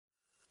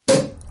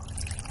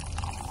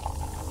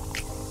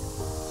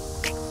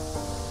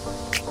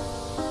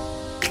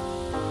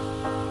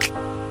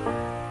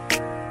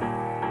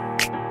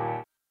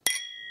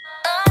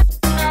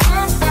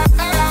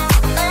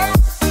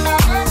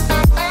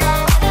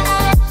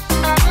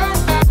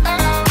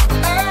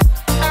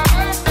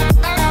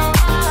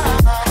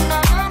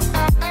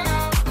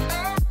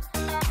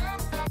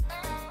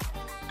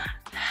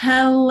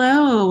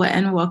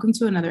and welcome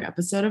to another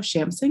episode of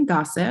Shamps and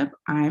Gossip.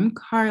 I'm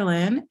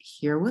Carlin,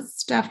 here with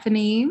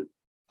Stephanie.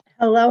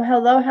 Hello,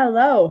 hello,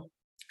 hello.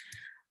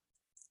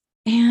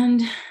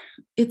 And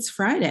it's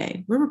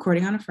Friday. We're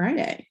recording on a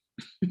Friday.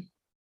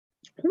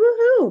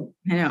 Woohoo!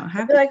 I know.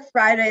 I feel like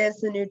Friday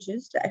is the new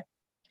Tuesday.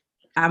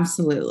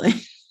 Absolutely.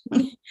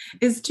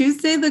 Is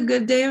Tuesday the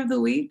good day of the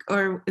week,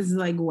 or is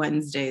like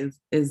Wednesdays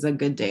is a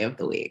good day of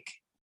the week?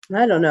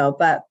 I don't know,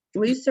 but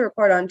we used to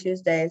record on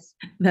Tuesdays.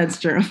 That's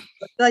true. I feel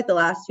like the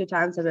last two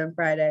times have been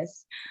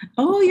Fridays.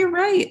 Oh, you're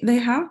right. They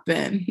have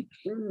been.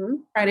 Mm-hmm.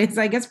 Fridays.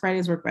 I guess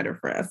Fridays work better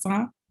for us,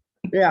 huh?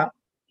 Yeah.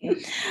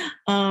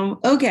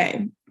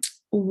 Okay.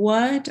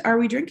 What are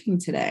we drinking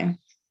today?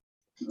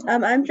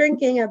 I'm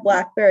drinking a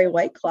blackberry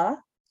White Claw.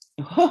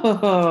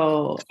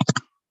 Oh,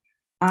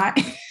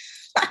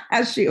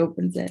 as she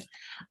opens it,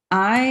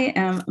 I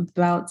am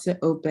about to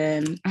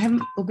open.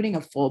 I'm opening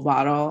a full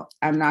bottle.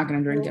 I'm not going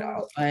to drink it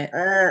all, but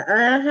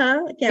I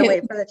can't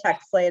wait for the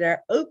text later.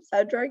 Oops,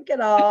 I drank it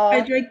all.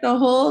 I drank the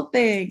whole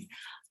thing.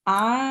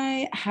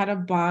 I had a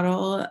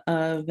bottle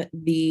of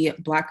the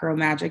Black Girl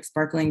Magic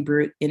Sparkling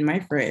Brut in my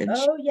fridge.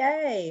 Oh,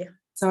 yay.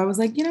 So I was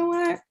like, you know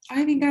what?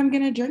 I think I'm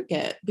going to drink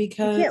it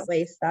because you can't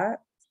waste that.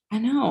 I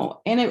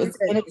know. And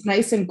it's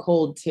nice and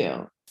cold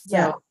too. So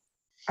yeah.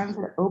 I'm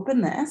going to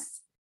open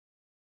this.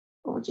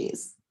 Oh,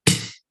 geez.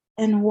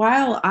 And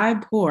while I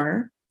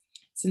pour,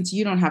 since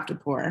you don't have to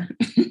pour,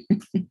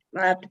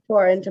 I have to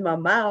pour into my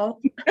mouth.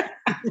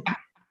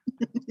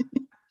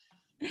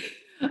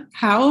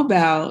 How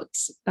about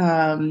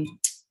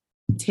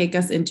take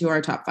us into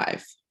our top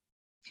 5?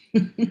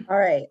 All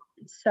right.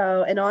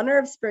 So in honor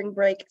of spring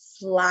break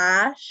 /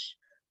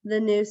 the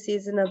new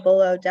season of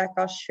Below Deck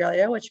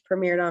Australia, which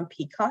premiered on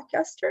Peacock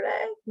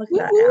yesterday. Look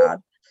at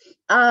that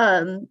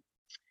ad.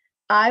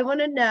 I want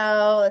to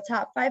know the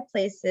top 5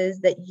 places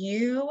that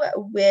you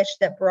wish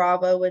that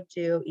Bravo would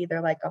do,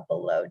 either like a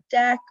Below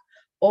Deck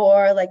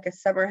or like a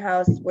summer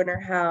house, winter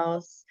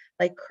house,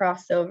 like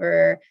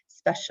crossover,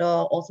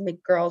 special,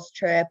 ultimate girls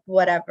trip,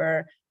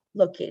 whatever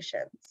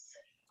locations.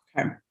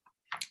 Okay.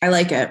 I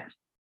like it.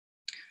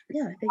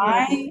 Yeah,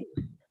 I think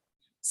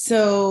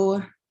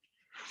so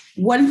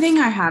one thing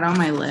I had on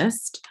my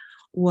list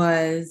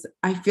was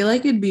I feel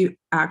like it'd be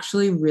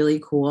actually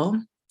really cool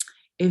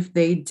if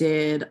they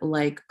did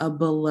like a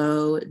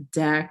Below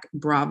Deck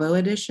Bravo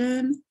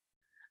edition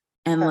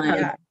and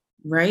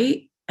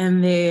right?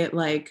 And they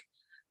like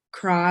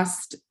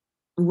crossed,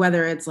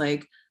 whether it's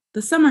like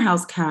the summer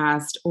house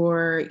cast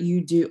or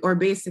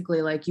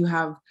basically like you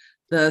have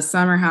the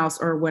summer house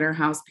or winter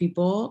house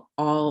people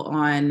all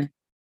on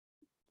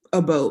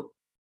a boat.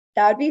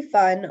 That would be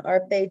fun. Or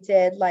if they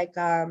did like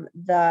an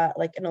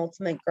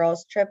ultimate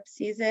girls trip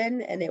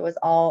season and it was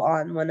all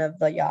on one of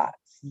the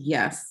yachts.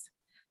 Yes.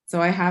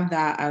 So I have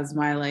that as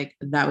my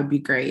that would be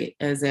great.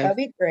 That'd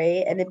be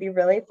great, and it'd be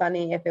really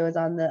funny if it was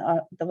on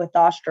the with the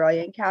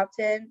Australian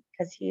captain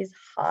because he's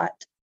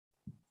hot.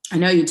 I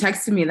know you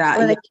texted me that.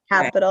 With a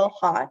capital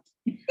hot,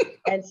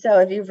 and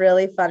so it'd be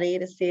really funny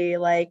to see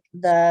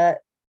Ramona,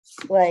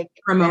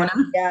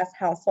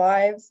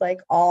 housewives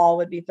all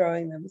would be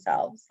throwing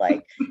themselves.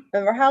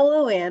 Remember how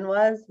Luann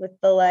was with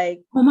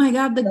the oh my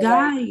god, the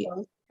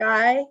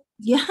guy.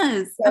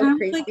 Yes, so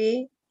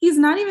creepy. He's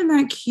not even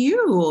that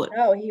cute.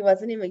 No, he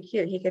wasn't even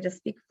cute. He could just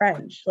speak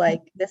French.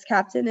 This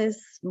captain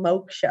is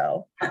smoke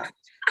show.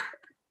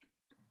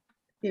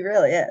 He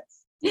really is.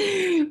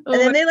 And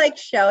then they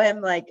show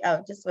him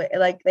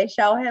they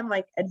show him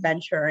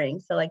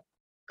adventuring. So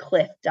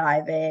cliff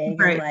diving.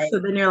 Right. And,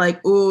 so then you're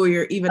like, oh,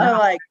 you're even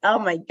hot. Oh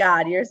my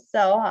God, you're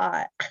so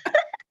hot. Oh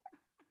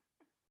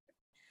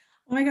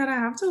my God, I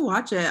have to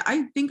watch it.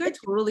 I think I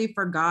totally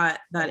forgot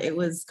that it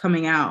was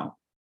coming out.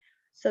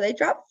 So they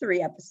dropped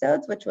 3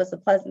 episodes, which was a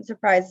pleasant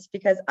surprise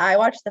because I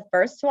watched the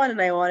first one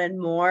and I wanted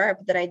more,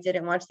 but then I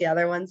didn't watch the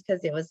other ones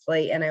because it was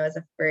late and I was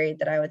afraid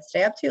that I would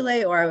stay up too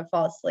late or I would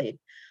fall asleep.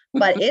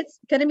 But it's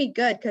going to be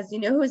good because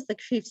you know who's the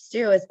chief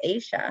stew is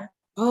Aisha.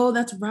 Oh,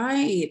 that's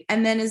right.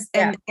 And then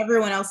and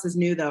everyone else is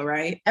new though,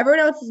 right?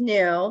 Everyone else is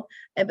new,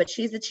 but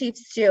she's the chief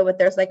stew, but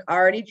there's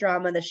already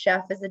drama. The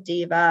chef is a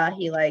diva.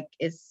 He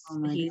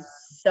he's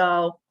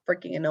so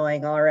freaking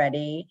annoying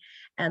already.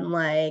 And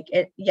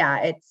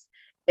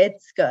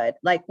it's good.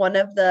 One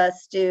of the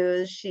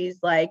stews, she's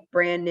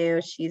brand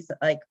new. She's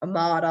a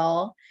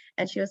model.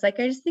 And she was I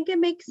just think it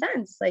makes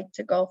sense,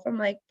 to go from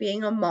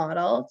being a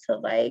model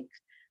to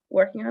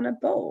working on a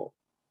boat.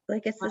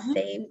 It's the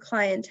same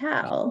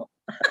clientele.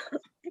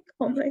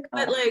 Oh my God.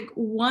 But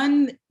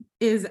one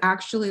is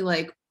actually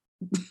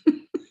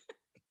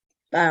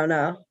I don't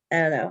know.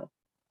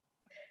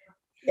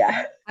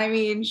 Yeah. I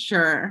mean,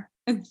 sure.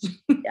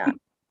 Yeah.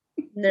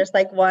 And there's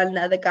one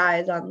of the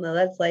guys on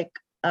that's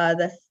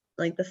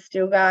the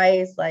stew guy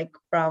is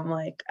from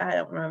I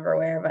don't remember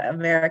where, but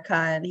America,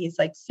 and he's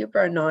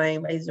super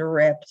annoying, but he's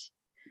ripped.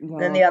 Wow.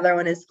 And then the other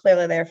one is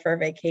clearly there for a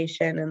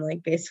vacation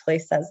and basically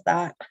says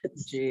that.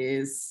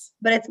 Jeez.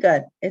 But it's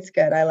good. It's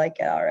good. I like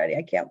it already.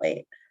 I can't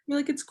wait. I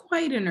feel it's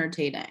quite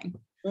entertaining.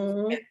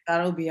 Mm-hmm.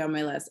 That'll be on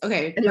my list.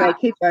 Okay. Anyway,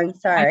 keep going.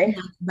 Sorry.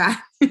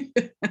 Back.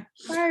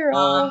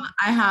 Spiral.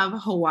 I have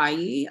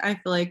Hawaii. I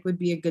feel like would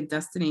be a good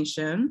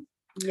destination.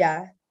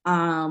 Yeah.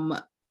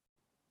 I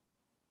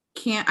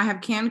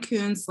have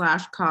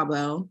Cancun /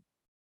 Cabo.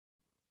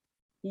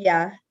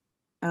 Yeah.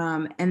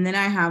 And then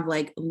I have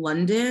like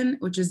London,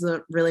 which is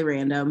really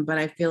random, but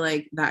I feel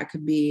like that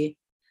could be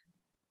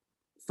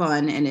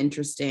fun and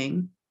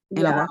interesting and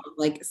a Yeah. lot of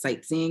like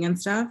sightseeing and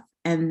stuff.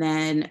 And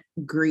then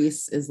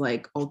Greece is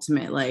like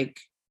ultimate, like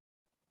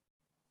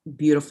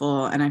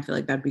beautiful. And I feel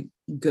like that'd be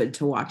good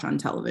to watch on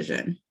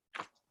television.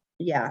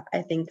 Yeah,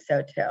 I think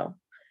so too.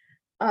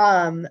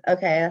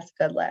 Okay, that's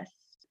a good list.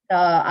 So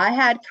I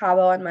had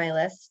Cabo on my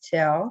list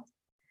too.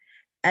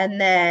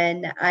 And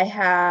then I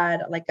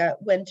had like a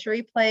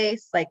wintry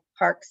place like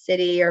Park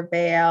City or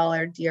Vail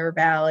or Deer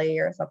Valley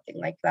or something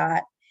like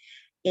that.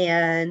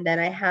 And then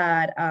I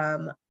had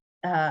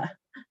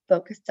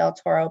Bocas del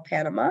Toro,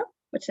 Panama,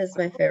 which is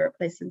my favorite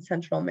place in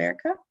Central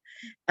America.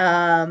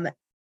 And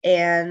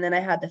then I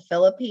had the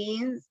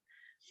Philippines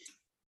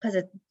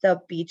because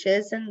the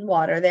beaches and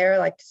water there are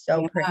like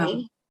so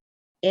pretty.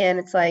 And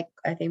it's like,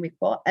 I think it'd be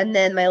cool. And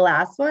then my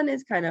last one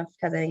is kind of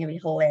because I think it'd be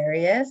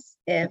hilarious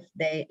if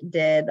they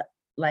did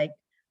like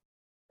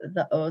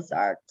the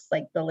Ozarks,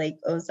 like the Lake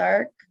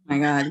Ozark. Oh my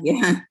God,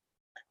 yeah.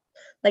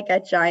 Like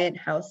a giant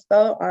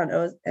houseboat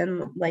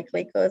in like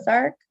Lake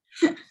Ozark.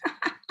 I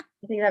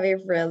think that'd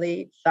be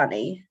really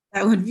funny.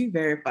 That would be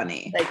very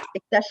funny. Like,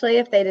 especially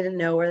if they didn't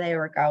know where they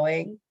were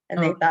going and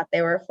they thought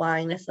they were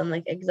flying to some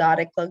like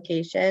exotic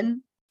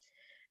location.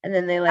 And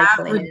then they like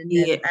land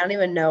in, I don't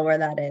even know where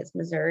that is,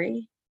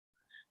 Missouri.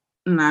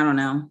 I don't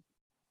know.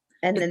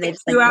 And then they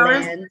just like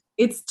land.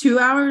 It's 2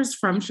 hours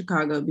from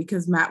Chicago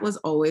because Matt was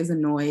always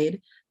annoyed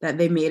that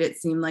they made it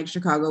seem like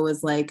Chicago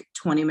was like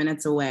 20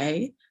 minutes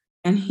away.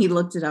 And he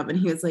looked it up and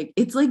he was like,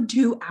 it's like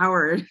 2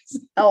 hours.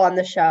 Oh, on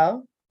the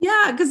show?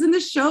 Yeah, because in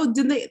the show,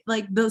 didn't they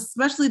like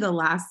especially the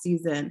last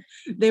season,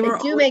 they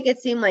do make it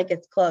seem like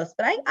it's close,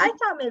 but I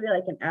thought maybe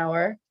like an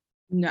hour.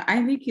 No,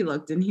 I think he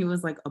looked and he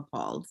was like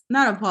appalled.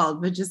 Not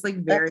appalled, but just like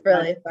very. That's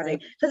really funny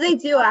because they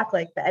do act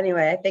like that.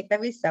 Anyway, I think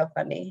that'd be so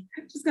funny.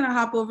 I'm just gonna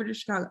hop over to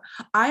Chicago.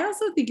 I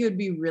also think it would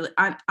be really.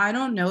 I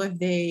don't know if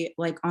they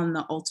like on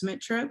the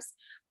ultimate trips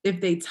if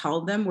they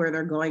tell them where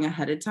they're going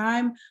ahead of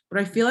time, but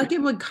I feel like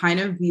it would kind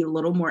of be a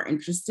little more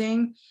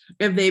interesting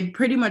if they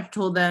pretty much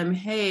told them,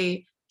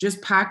 "Hey,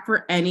 just pack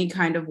for any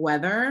kind of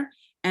weather."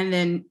 And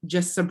then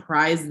just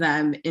surprise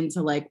them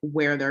into like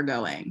where they're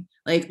going.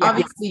 Like,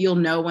 obviously you'll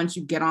know once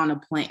you get on a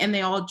plane, and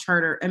they all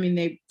charter. I mean,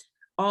 they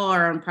all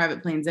are on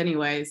private planes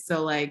anyway.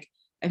 So like,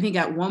 I think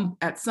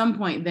at some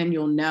point then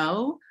you'll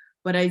know,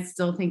 but I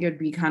still think it'd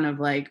be kind of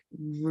like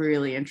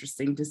really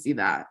interesting to see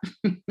that.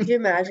 Could you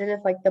imagine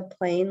if like the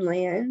plane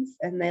lands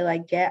and they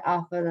like get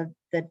off of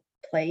the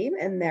plane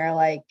and they're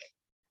like,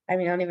 I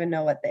mean, I don't even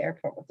know what the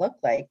airport would look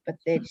like, but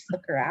they just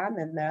look around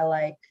and they're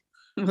like,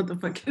 what the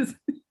fuck is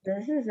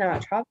this is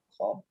not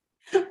tropical.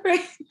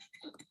 Right.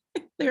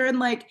 They're in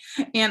like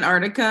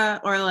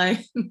Antarctica or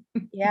like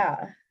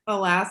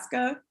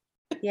Alaska.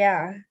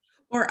 Yeah.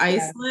 Or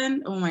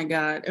Iceland. Oh my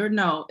God. Or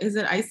no, is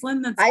it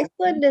Iceland?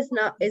 Iceland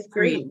is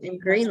green and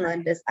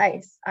Greenland is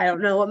ice. I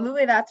don't know what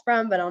movie that's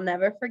from, but I'll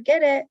never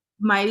forget it.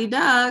 Mighty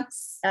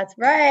Ducks. That's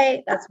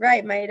right.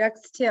 Mighty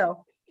Ducks 2.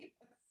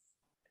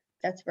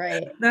 That's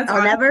right.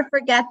 I'll never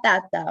forget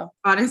that though.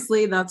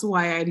 Honestly, that's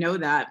why I know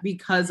that,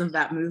 because of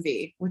that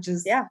movie, which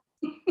is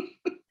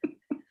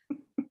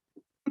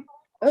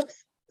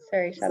Oops.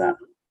 Sorry, shut up.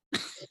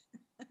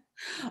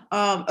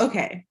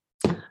 Okay.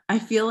 I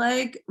feel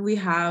like we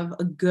have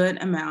a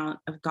good amount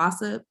of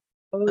gossip.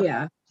 Oh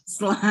yeah. /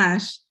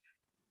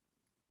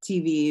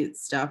 TV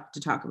stuff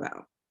to talk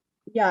about.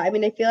 Yeah, I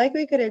mean, I feel like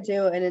we could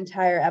do an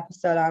entire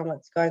episode on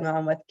what's going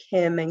on with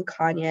Kim and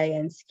Kanye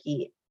and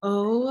Skeet.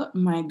 Oh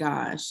my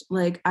gosh.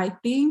 Like, I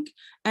think,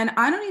 and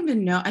I don't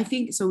even know, I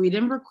think, so we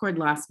didn't record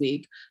last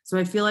week. So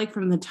I feel like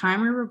from the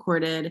time we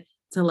recorded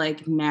to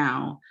like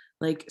now,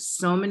 like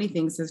so many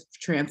things have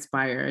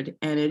transpired.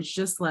 And it's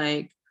just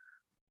like,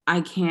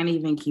 I can't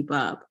even keep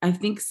up. I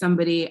think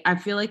I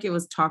feel like it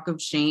was Talk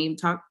of Shame.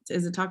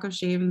 Is it Talk of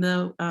Shame,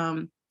 the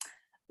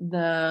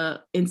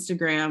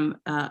Instagram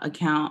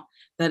account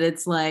that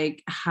it's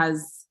like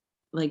has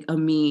like a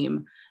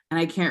meme. And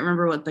I can't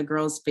remember what the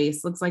girl's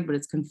face looks like, but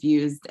it's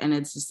confused. And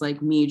it's just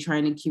like me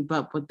trying to keep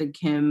up with the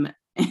Kim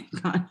and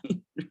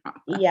Kanye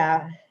drama.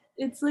 Yeah.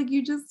 It's like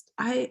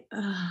I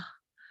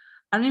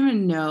don't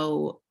even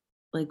know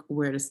like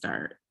where to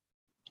start.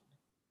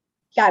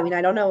 Yeah, I mean,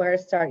 I don't know where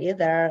to start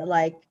either.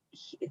 Like,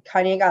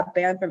 Kanye got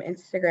banned from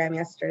Instagram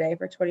yesterday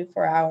for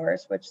 24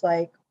 hours, which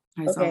like,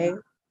 okay.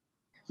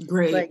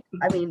 Great. Like,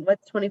 I mean,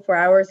 what's 24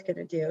 hours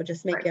gonna do?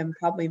 Just make him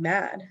probably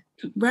mad.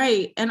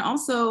 Right. And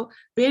also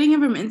banning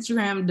him from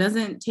Instagram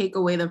doesn't take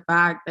away the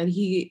fact that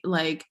he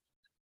like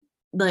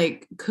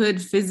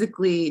could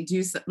physically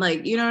do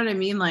like, you know what I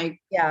mean?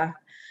 Like, yeah.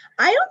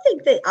 I don't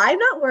think that I'm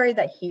not worried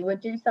that he would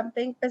do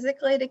something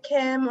physically to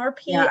Kim or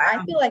Pete. Yeah,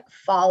 I feel like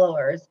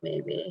followers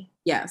maybe.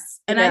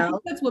 Yes. And I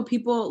think that's what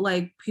people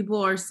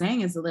are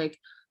saying is that, like,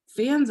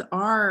 fans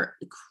are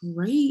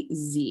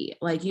crazy.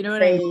 Like, you know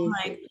what I mean?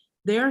 Like,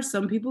 there are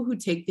some people who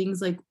take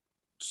things like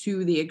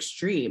to the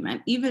extreme.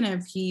 And even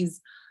if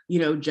he's, you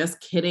know, just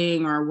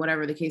kidding or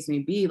whatever the case may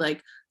be,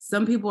 like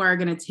some people are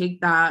going to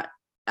take that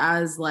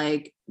as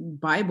like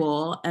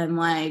Bible and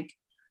like,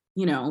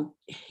 you know,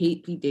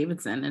 hate Pete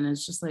Davidson. And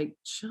it's just like,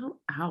 chill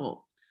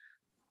out.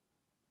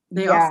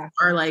 They also Yeah.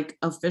 are like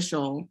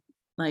official,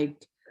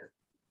 like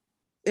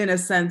in a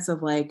sense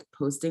of like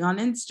posting on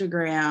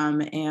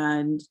Instagram.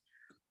 And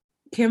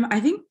Kim, I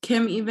think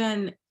Kim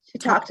even She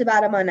talked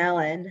about him on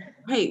Ellen.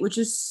 right, which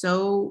is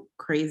so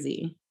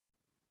crazy.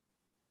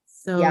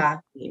 So Yeah.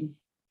 crazy.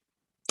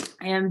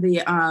 And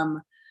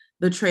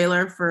the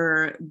trailer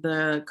for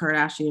the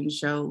Kardashian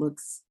show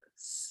looks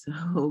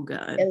so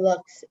good. It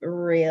looks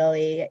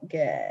really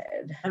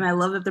good. And I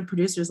love that the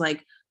producer's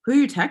like, who are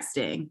you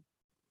texting?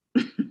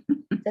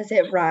 Does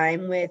it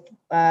rhyme with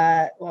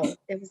well,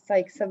 it was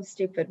like some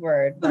stupid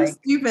word. So like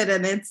stupid.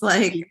 And it's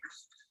like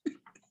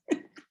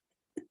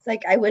it's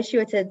like I wish you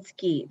had said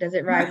skeet. Does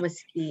it rhyme with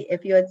skeet?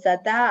 If you had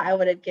said that, I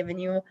would have given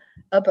you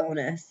a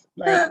bonus.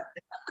 Like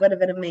it would have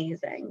been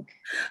amazing.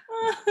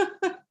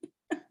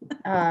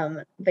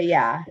 But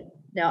yeah.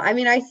 No, I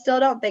mean I still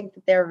don't think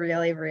that they're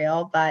really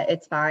real, but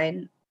it's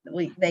fine.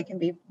 They can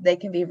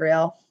be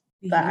real,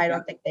 but I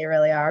don't think they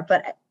really are.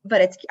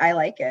 But it's I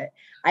like it.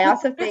 I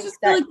also think just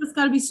feel like it's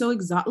got to be so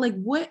exhausting. Like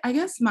what I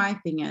guess my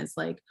thing is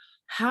like,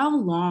 how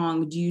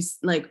long do you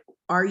like,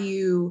 are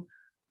you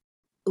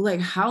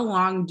like, how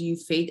long do you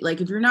fake, like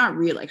if you're not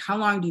real, like how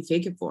long do you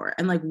fake it for?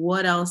 And like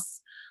what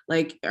else,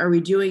 like are we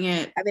doing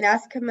it? I mean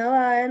ask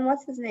Camilla and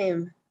what's his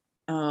name?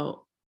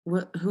 Oh,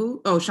 what,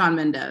 who? Oh, Shawn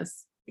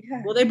Mendes.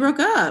 Yeah. Well, they broke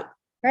up.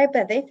 Right,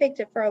 but they faked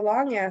it for a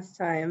long ass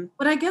time.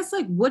 But I guess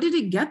like what did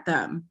it get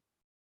them?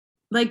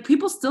 Like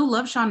people still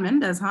love Shawn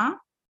Mendes, huh?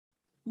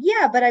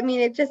 Yeah, but I mean,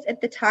 it just at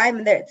the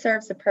time that it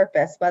serves a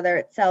purpose, whether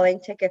it's selling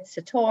tickets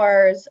to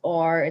tours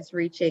or it's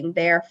reaching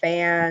their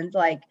fans.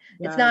 Like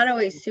it's not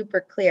always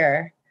super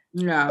clear.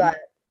 Yeah. But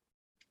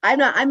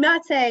I'm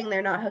not saying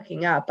they're not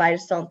hooking up. I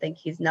just don't think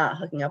he's not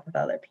hooking up with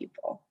other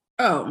people.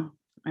 Oh,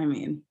 I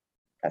mean,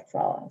 that's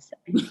all I'll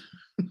say.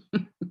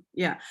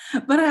 Yeah.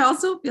 But I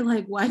also feel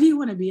like, why do you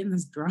want to be in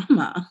this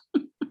drama?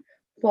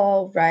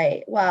 Well,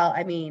 right. Well,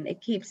 I mean, it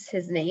keeps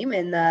his name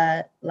in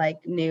the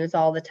like news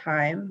all the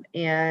time,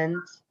 and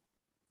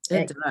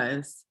it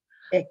does.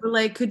 But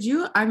like, could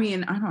you? I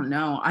mean, I don't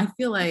know. I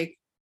feel like,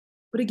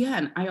 but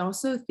again, I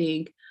also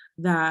think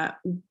that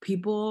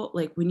people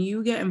like when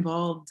you get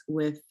involved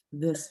with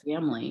this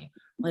family,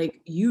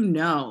 like you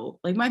know,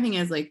 like my thing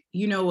is like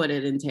you know what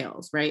it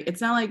entails, right?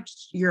 It's not like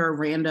you're a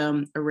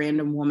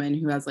random woman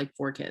who has like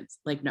 4 kids.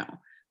 Like no,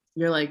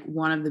 you're like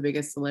one of the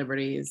biggest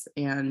celebrities,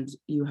 and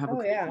you have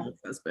a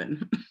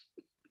husband.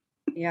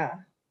 Yeah.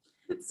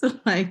 So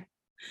like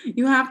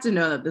you have to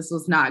know that this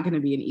was not going to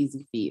be an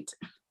easy feat.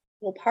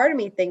 Well, part of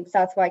me thinks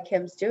that's why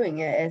Kim's doing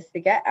it is to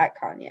get at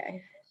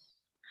Kanye.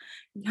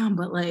 Yeah,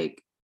 but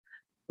like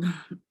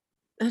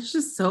that's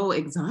just so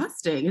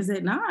exhausting, is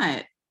it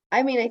not?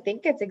 I mean, I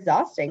think it's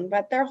exhausting,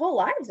 but their whole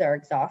lives are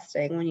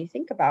exhausting when you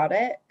think about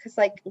it. Because,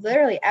 like,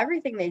 literally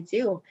everything they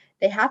do,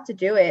 they have to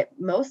do it,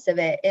 most of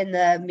it, in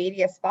the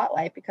media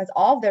spotlight because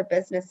all of their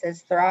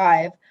businesses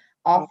thrive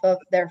off of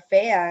their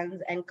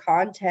fans and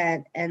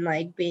content and,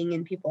 like, being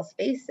in people's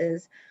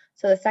faces.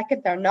 So the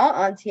second they're not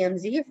on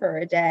TMZ for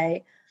a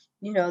day,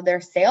 you know,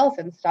 their sales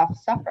and stuff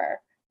suffer.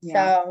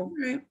 Yeah. So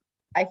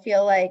I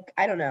feel like,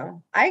 I don't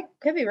know. I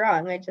could be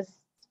wrong.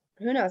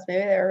 Who knows?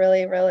 Maybe they're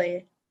really,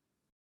 really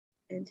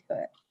into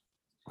it.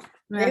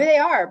 Maybe they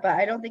are, but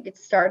I don't think it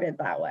started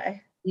that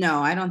way.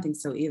 No, I don't think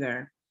so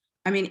either.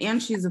 I mean,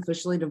 and she's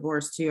officially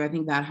divorced too. I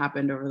think that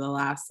happened over the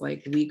last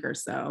like week or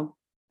so.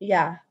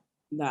 Yeah.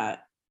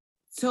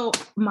 So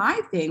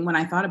my thing when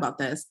I thought about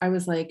this, I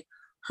was like,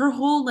 her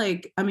whole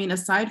like, I mean,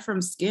 aside from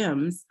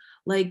Skims,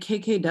 like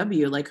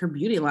KKW, like her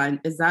beauty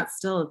line, is that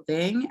still a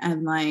thing?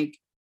 And like,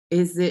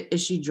 is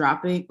she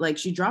dropping, like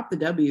she dropped the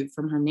W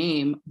from her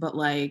name, but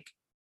like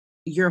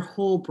your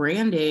whole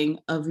branding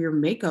of your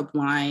makeup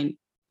line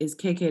is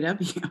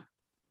KKW.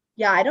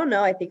 Yeah, I don't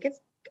know. I think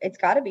it's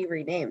got to be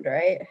renamed,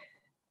 right?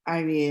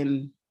 I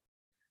mean,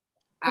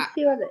 let's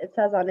see what it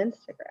says on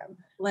Instagram.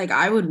 Like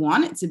I would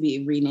want it to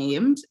be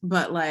renamed,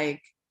 but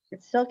like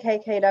it's still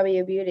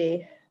KKW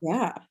Beauty.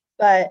 Yeah.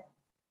 But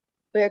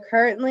we're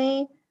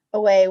currently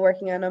away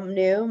working on a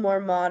new, more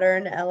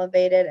modern,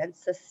 elevated, and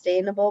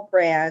sustainable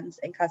brand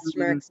and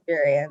customer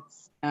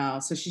experience.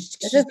 Oh, so she's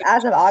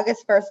as of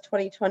August 1st,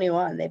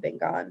 2021, they've been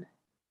gone.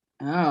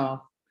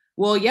 Oh,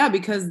 well, yeah,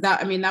 because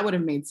that would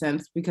have made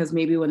sense because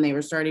maybe when they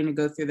were starting to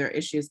go through their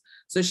issues.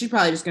 So she's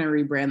probably just going to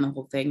rebrand the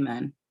whole thing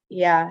then.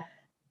 Yeah.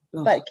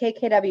 Ugh. But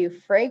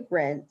KKW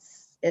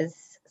fragrance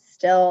is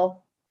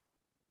still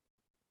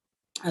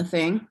a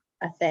thing.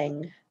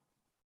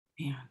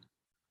 Man,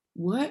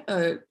 what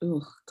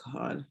oh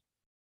God.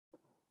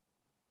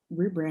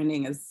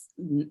 Rebranding is.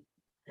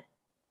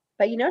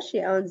 But you know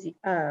she owns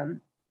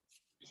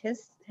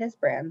his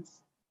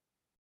brands.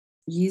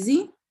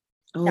 Yeezy?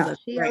 Oh, no,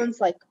 she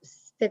owns like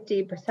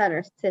 50%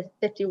 or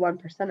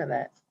 51% of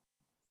it.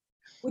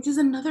 Which is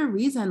another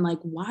reason, like,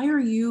 why are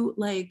you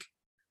like,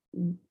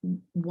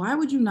 why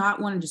would you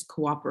not want to just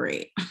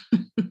cooperate?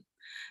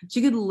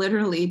 She could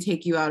literally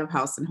take you out of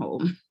house and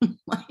home.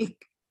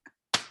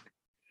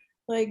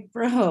 like,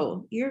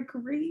 bro, you're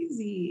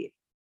crazy.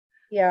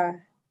 Yeah.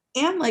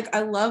 And like,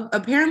 I love,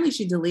 apparently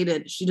she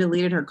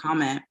deleted her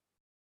comment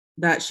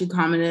that she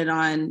commented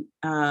on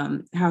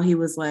how he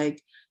was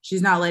like,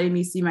 she's not letting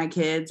me see my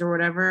kids or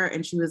whatever.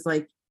 And she was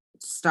like,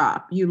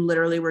 stop. You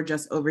literally were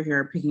just over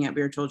here picking up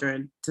your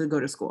children to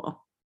go to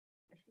school.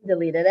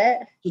 Deleted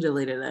it. She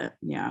deleted it.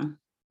 Yeah.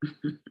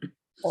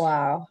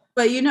 Wow.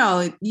 But you know,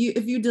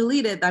 if you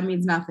delete it, that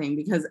means nothing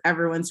because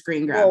everyone's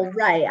screen grabbed. Well,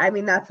 right. I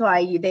mean, that's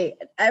why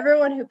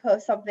everyone who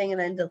posts something and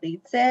then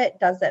deletes it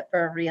does it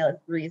for a real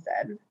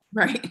reason.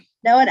 Right.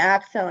 No one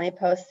accidentally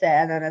posts it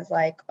and then is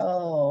like,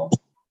 oh,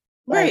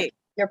 like, right.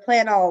 Your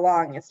plan all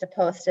along is to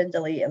post and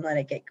delete and let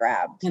it get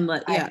grabbed. And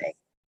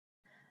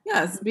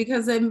yes,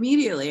 because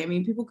immediately, I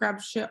mean, people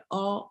grab shit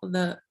all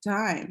the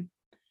time.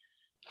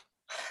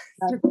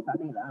 That's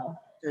funny though.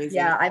 Crazy.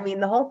 Yeah, I mean,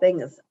 the whole thing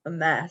is a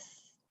mess.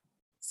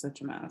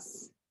 Such a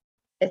mess.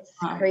 It's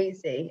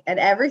crazy. And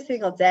every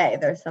single day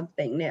there's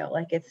something new.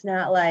 Like, it's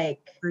not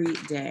like every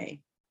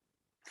day.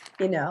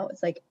 You know,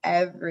 it's like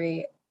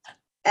every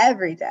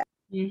day.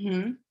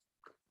 Mm-hmm.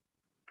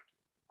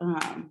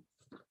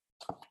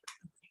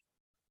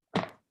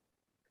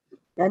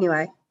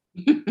 Anyway.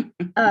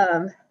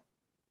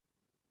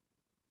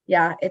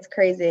 Yeah, it's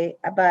crazy.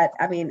 But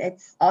I mean,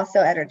 it's also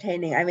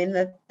entertaining. I mean,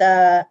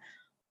 the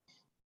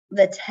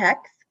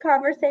text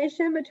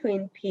conversation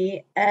between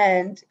Pete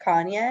and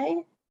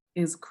Kanye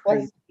is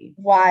crazy. Was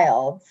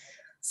wild.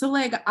 So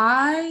like,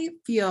 I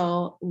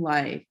feel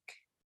like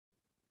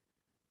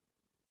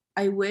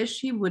I wish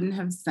he wouldn't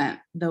have sent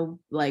the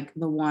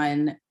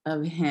one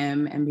of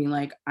him and being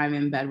like, I'm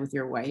in bed with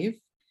your wife.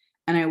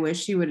 And I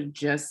wish he would have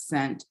just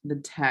sent the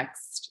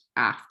text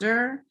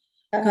after.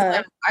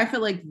 Because I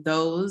feel like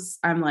those,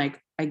 I'm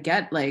like, I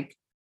get like,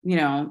 you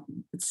know,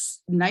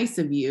 it's nice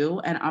of you.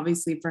 And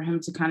obviously for him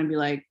to kind of be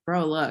like,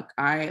 bro, look,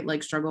 I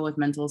like struggle with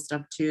mental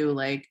stuff too.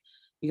 Like,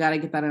 you got to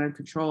get that under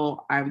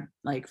control. I'm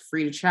like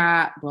free to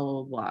chat, blah,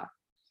 blah, blah.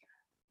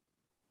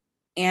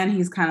 And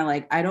he's kind of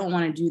like, I don't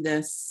want to do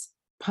this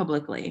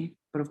publicly.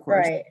 But of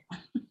course,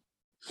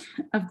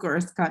 of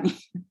course,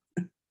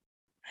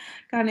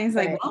 Kanye's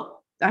like,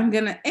 well, I'm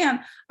going to. And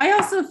I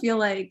also feel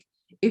like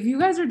if you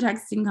guys are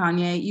texting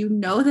Kanye, you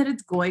know that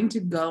it's going to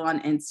go on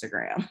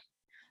Instagram.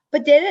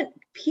 But didn't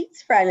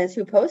Pete's friend is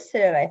who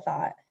posted it, I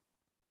thought.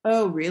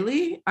 Oh,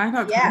 really? I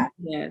thought Kanye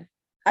did.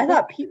 I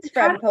thought Pete's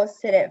friend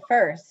posted it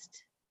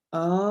first.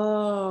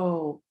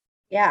 Oh.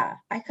 Yeah,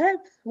 I could have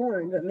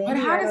sworn, but maybe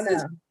I don't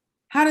know.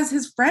 How does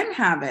his friend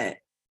have it?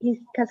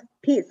 Because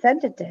Pete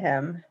sent it to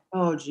him.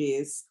 Oh,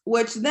 geez.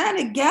 Which then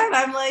again,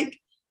 I'm like,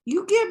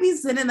 you can't be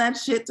sending that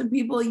shit to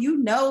people. You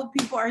know,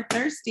 people are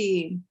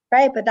thirsty.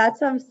 Right, but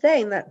that's what I'm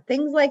saying. That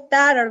things like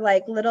that are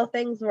like little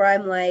things where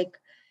I'm like,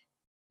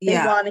 they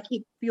want to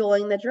keep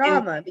fueling the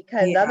drama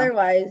because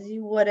otherwise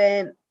you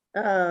wouldn't.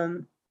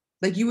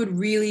 Like you would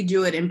really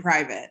do it in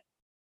private.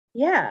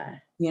 Yeah.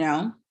 You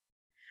know?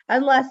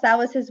 Unless that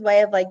was his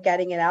way of like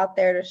getting it out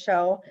there to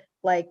show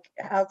like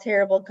how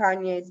terrible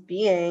Kanye's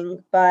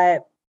being,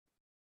 but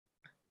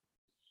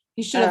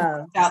he should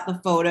have put out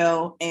the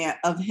photo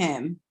of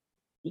him.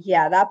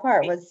 Yeah, that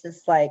part was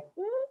just like,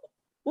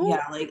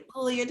 yeah, like,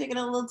 oh, you're taking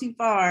it a little too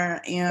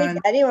far. And I think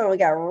anyone would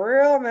get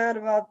real mad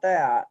about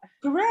that.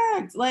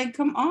 Correct. Like,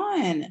 come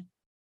on.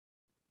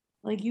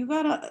 Like, you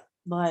gotta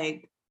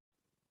like,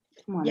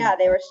 come on. Yeah,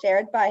 they were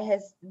shared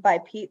by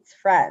Pete's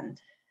friend.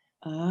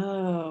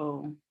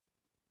 Oh.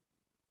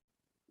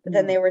 But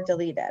then they were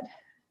deleted.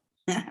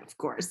 Of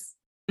course.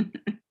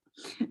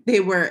 They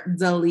were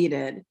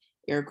deleted,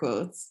 air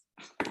quotes.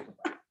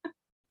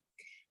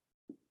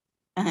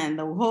 And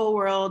the whole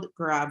world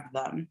grabbed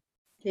them.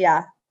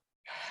 Yeah.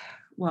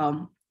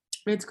 Well,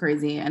 it's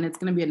crazy. And it's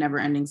going to be a never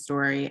ending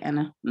story and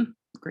a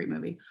great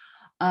movie.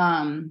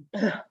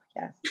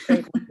 Yes,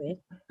 great movie.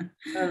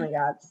 Oh my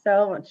God.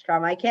 So much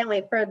drama. I can't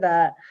wait for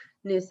the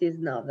new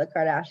season of The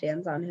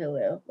Kardashians on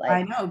Hulu. Like,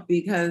 I know,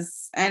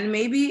 because, and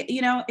maybe,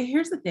 you know,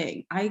 here's the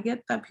thing. I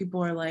get that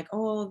people are like,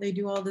 oh, they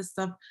do all this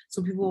stuff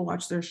so people will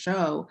watch their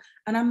show.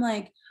 And I'm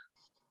like,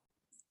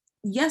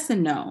 yes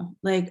and no.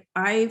 Like,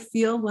 I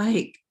feel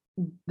like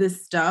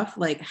this stuff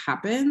like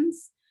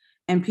happens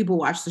and people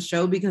watch the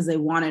show because they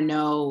want to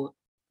know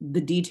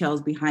the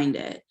details behind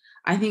it.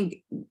 I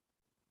think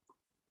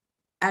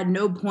at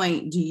no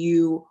point do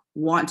you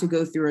want to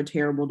go through a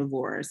terrible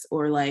divorce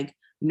or like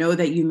know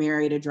that you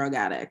married a drug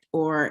addict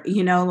or,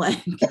 you know, like,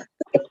 you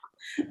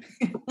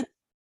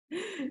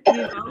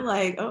know,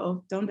 like,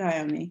 oh, don't die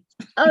on me.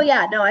 Oh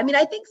yeah, no, I mean,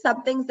 I think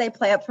some things they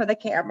play up for the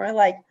camera,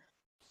 like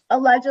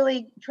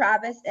allegedly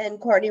Travis and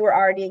Kourtney were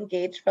already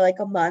engaged for like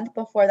a month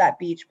before that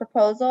beach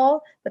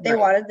proposal, but they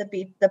wanted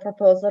the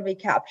proposal to be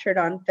captured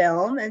on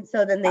film. And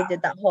so then they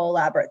did that whole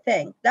elaborate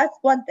thing. That's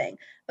one thing,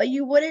 but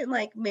you wouldn't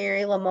like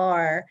marry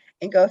Lamar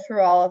and go through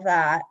all of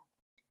that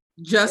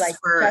just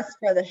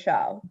for the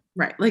show.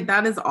 Right. Like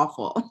that is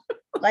awful.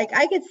 Like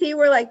I could see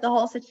where like the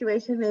whole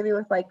situation maybe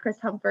with like Chris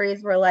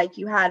Humphries where like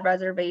you had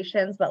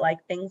reservations, but like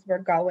things were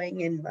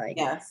going and like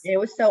Yes. it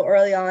was so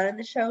early on in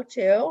the show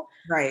too.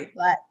 Right.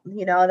 But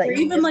you know that Or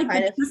you even just like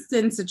kind the of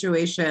Kristen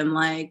situation,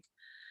 like,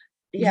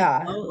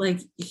 yeah. like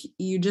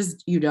you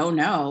don't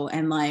know.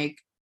 And like,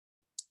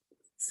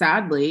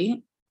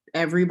 sadly,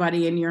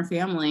 everybody in your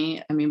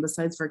family, I mean,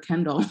 besides for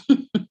Kendall,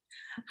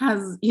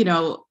 has,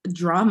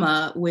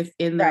 drama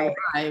within their Right.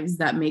 lives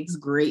that makes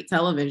great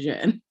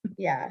television.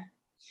 Yeah.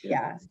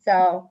 Yeah.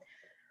 So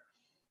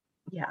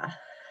yeah.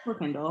 Poor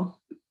Kendall.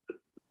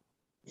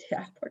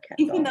 Yeah, poor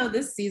Even Kendall. though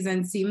this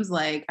season seems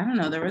like, I don't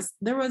know, there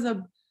was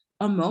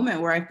a moment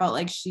where I felt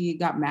like she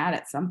got mad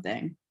at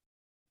something,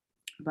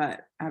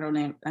 but I don't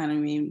know. I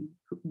don't mean,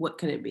 what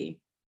could it be?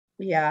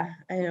 Yeah,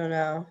 I don't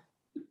know.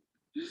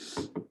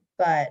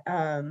 But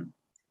I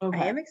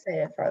Okay, am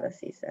excited for the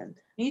season.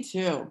 me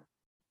too.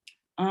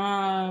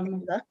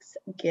 It looks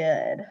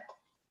good.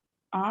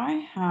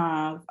 I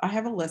have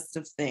a list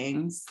of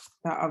things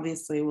that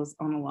obviously was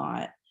on a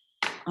lot.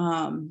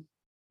 A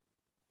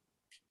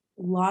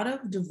lot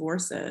of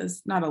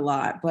divorces, not a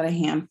lot, but a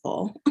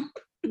handful.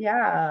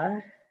 Yeah.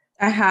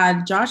 I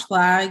had Josh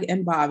Flagg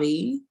and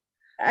Bobby.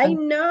 I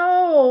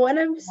know, and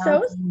I'm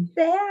so Um,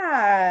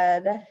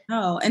 sad.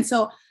 No, and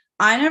so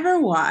I never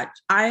watched.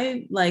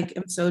 I like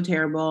am so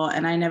terrible,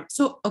 and I never.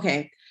 So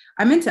okay,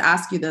 I meant to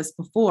ask you this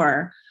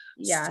before.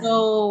 Yeah.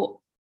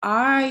 So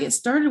I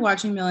started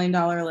watching Million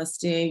Dollar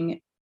Listing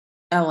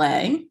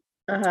LA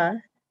Uh-huh.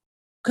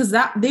 because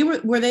that they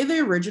were they the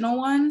original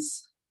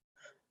ones?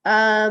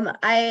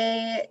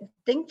 I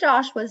think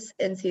Josh was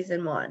in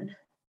season 1.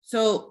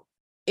 So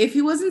if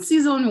he was in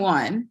season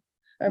one,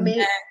 Or then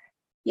maybe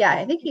yeah,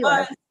 I think he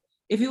was. was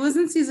if he was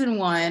in season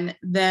one,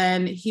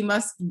 then he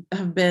must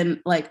have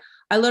been like,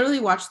 I literally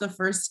watched the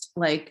first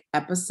like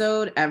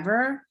episode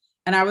ever,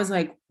 and I was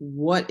like,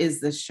 what is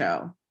this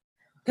show?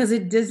 Because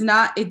it did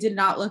not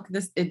look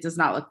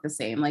the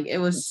same. Like it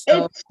was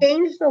so. It's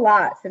changed a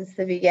lot since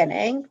the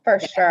beginning, for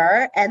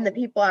sure, and the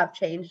people have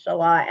changed a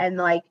lot, and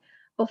like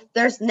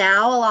there's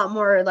now a lot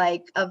more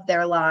like of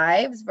their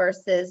lives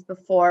versus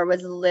before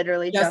was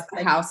literally Just just the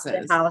like the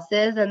houses.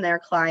 houses and their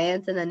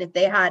clients, and then if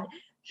they had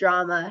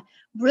drama,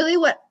 really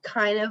what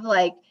kind of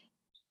like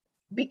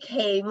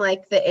became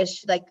like the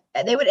issue, like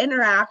they would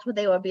interact, but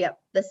they would be at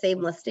the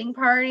same listing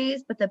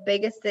parties, but the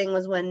biggest thing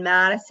was when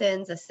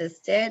Madison's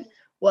assistant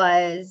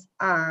was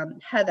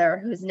Heather,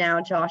 who's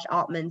now Josh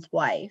Altman's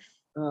wife.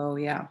 Oh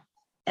yeah.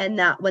 And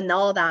that when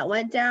all that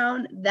went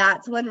down,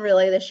 that's when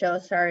really the show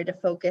started to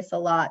focus a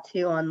lot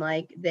too on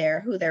like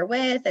who they're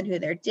with and who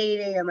they're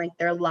dating and like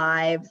their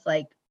lives,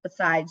 like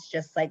besides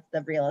just like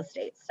the real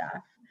estate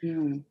stuff.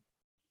 Mm.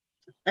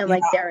 And Yeah.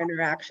 like their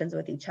interactions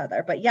with each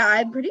other. But yeah,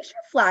 I'm pretty sure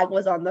Flagg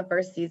was on the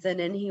first season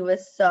and he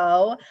was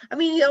so, I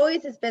mean, he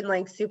always has been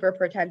like super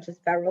pretentious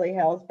Beverly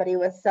Hills, but he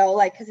was so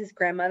like, because his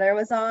grandmother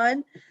was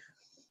on,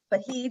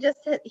 but he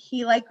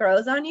like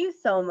grows on you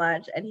so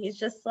much. And he's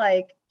just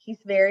like, he's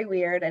very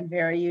weird and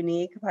very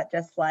unique, but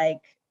just like,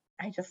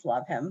 I just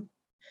love him.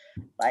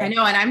 I Like,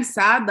 know, and I'm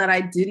sad that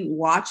I didn't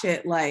watch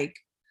it like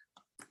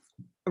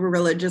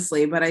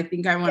religiously, but I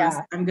think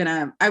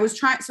yeah. I was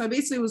trying, so I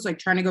basically was like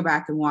trying to go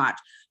back and watch.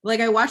 Like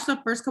I watched the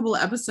first couple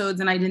of episodes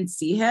and I didn't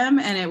see him,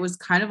 and it was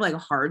kind of like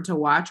hard to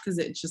watch because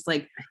it's just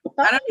like, I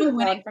thought I don't he know was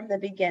when on from the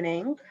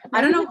beginning. I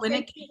don't Maybe know he was when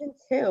in it came.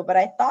 season 2, but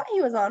I thought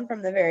he was on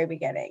from the very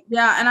beginning.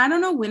 Yeah, and I don't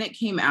know when it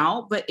came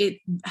out, but it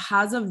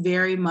has a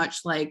very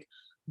much like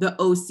the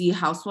OC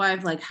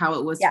housewife, like how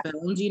it was Yeah.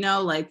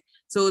 filmed, like,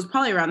 so it was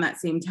probably around that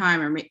same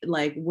time, or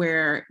like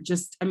where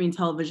just, I mean,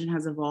 television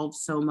has evolved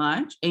so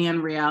much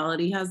and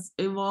reality has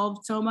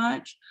evolved so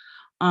much.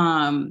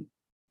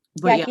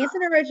 But Yeah, yeah, he's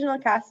an original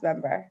cast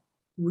member.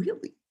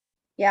 really.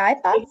 Yeah, I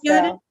thought Maybe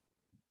I didn't, so.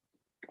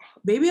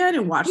 maybe I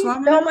didn't watch He's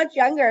long so enough, much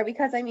younger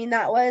because I mean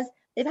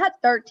they've had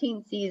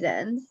 13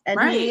 seasons and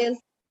right?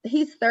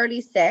 he's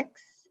 36.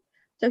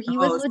 So he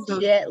was Oh, so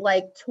legit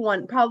like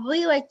 20,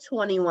 probably like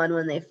 21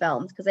 when they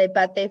filmed because I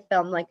bet they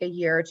filmed like a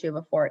year or two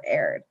before it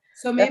aired.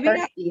 so The maybe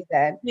first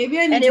season. maybe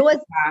I need And to it go was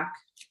back.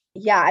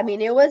 yeah, I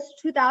mean it was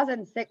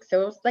 2006,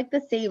 so it was like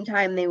the same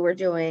time they were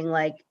doing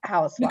like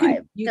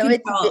Housewives. You So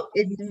can tell.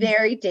 it's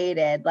very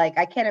dated. Like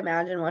I can't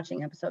imagine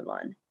watching episode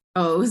 1.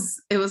 Oh,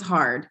 it was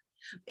hard.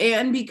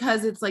 And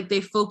because it's like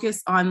they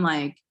focus on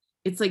like,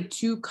 it's like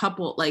two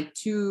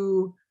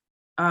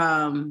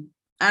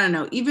I don't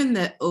know, even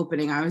the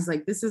opening, I was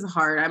like, this is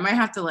hard. I might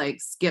have to like Oh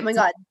skip my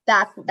to,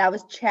 god, that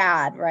was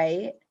Chad,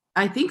 right?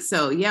 I think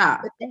so. Yeah.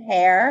 With the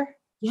hair.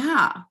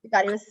 Yeah.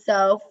 God, he was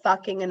so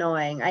fucking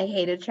annoying. I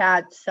hated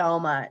Chad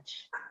so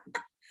much.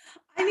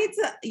 I need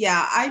to,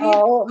 yeah,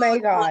 Oh my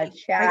like, god, I need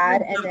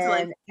Chad to and jump to like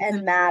then season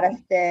and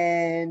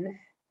Madison.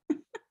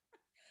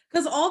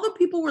 because all the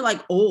people were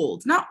like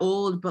old, not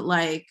old, but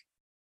like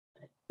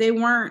they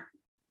weren't,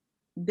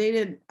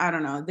 I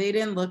don't know, they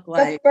didn't look The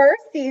like,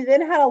 first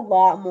season had a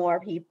lot more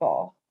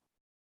people.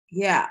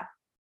 yeah.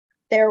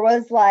 There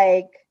was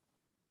like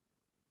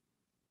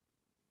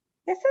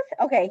This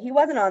is okay. He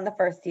wasn't on the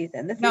first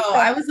season. This No, is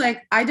I was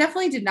like, I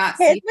definitely did not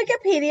his see.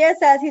 Wikipedia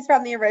says he's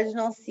from the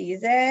original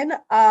season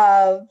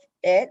of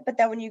it, but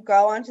then when you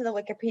go onto the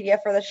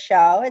Wikipedia for the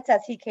show, it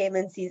says he came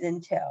in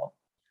season 2.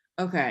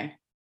 Okay.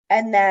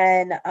 And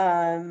then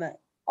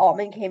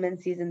Altman came in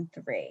season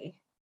 3.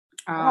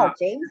 Wow,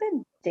 James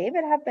and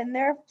David have been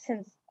there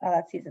since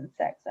that's season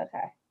 6.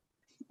 Okay.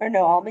 Or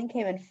no, Altman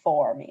came in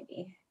 4,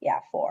 maybe. Yeah,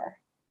 4.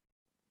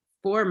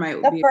 4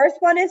 might The be. first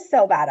one is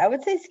so bad. I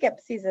would say skip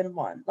season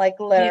 1, like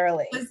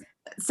literally.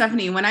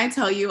 Stephanie, when I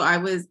tell you I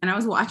was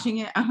watching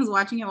it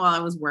while I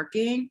was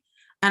working.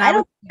 And I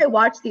don't think I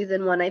watched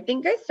season 1. I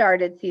think I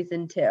started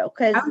season 2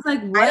 because I was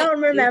like, I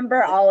don't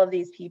remember all of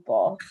these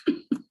people.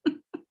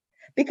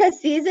 Because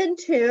season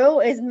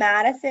 2 is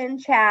Madison,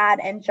 Chad,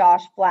 and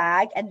Josh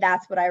Flagg, and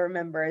that's what I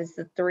remember is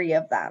the 3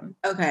 of them.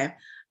 Okay.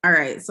 All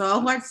right. So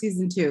I'll watch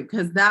season 2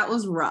 because that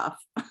was rough.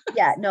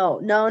 Yeah, no.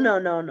 No.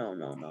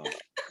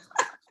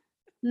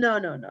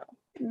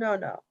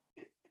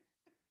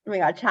 Oh my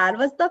god, Chad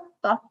was the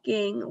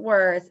fucking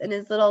worst. And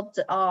his little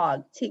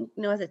dog,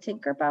 is it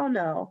Tinkerbell?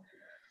 No.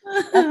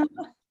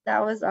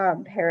 That was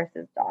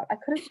Paris's dog. I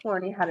could have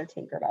sworn he had a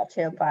Tinkerbell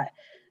too, but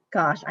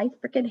gosh, I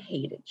freaking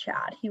hated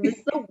Chad. He was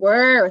the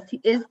worst.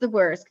 He is the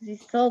worst because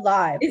he's still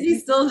alive. Is he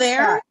still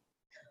there?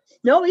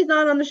 No, he's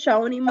not on the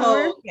show anymore.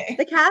 Oh, okay.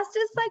 The cast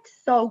is like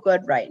so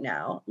good right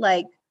now.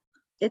 Like,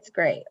 it's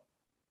great.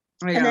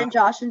 And then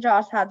Josh and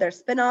Josh had their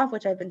spinoff,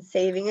 which I've been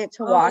saving it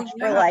to watch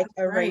for like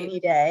a rainy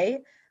day.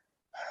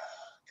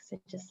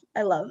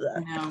 I love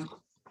them.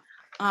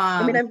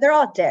 I mean, they're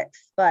all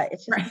dicks, but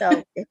it's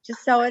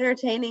just so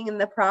entertaining, and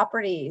the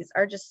properties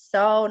are just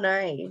so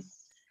nice.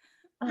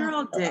 They're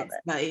all dicks,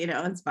 but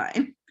it's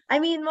fine. I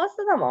mean, most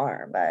of them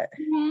are, but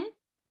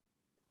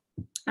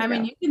I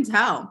mean, you can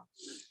tell.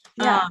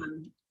 Yeah.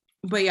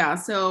 But yeah,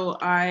 so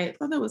I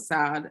thought that was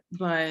sad,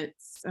 but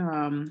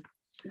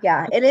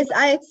yeah, it is.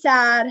 It's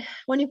sad.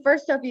 When you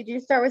first start, you do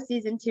start with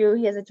season 2.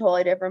 He has a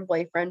totally different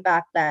boyfriend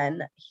back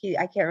then.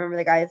 I can't remember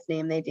the guy's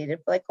name. They dated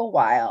for like a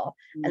while,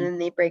 and then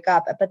they break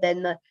up. But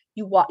then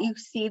you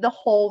see the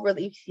whole.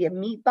 You see him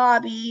meet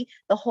Bobby,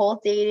 the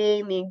whole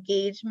dating, the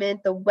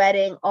engagement, the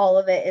wedding. All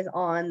of it is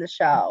on the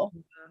show.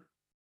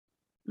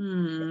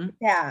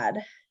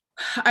 Sad.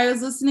 I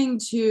was listening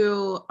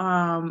to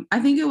I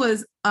think it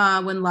was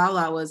when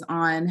Lala was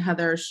on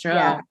Heather's show.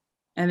 Yeah.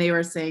 And they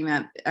were saying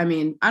that, I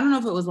mean, I don't know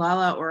if it was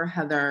Lala or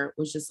Heather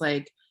was just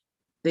like,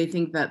 they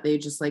think that they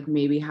just like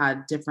maybe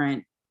had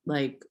different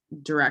like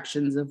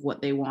directions of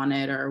what they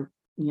wanted or,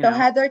 So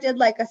Heather did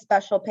like a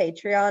special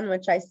Patreon,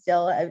 which I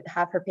still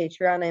have her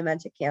Patreon. I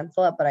meant to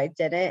cancel it, but I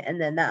didn't. And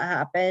then that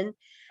happened.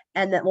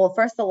 And then,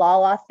 first the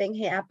Lala thing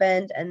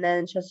happened, and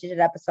then she did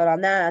an episode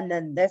on that, and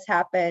then this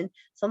happened.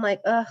 So I'm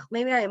like,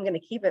 maybe I am going to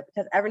keep it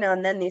because every now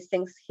and then these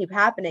things keep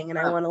happening, and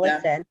I want to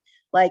listen.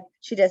 Like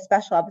she did a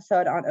special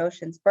episode on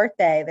Ocean's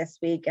birthday this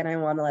week, and I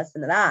want to listen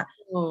to that.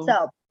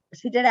 So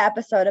she did an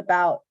episode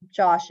about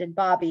Josh and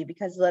Bobby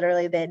because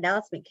literally the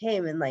announcement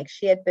came, and like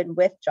she had been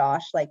with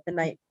Josh like the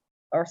night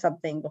or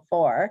something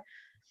before.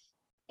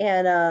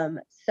 And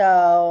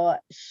so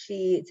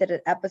she did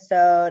an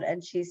episode,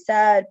 and she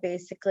said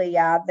basically,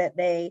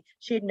 that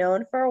she had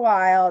known for a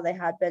while. They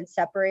had been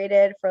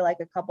separated for like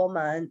a couple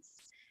months,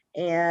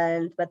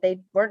 but they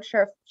weren't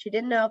sure. She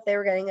didn't know if they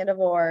were getting a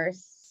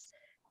divorce,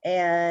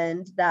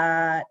 and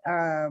that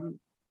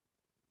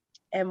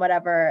and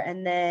whatever.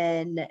 And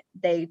then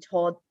they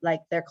told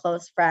like their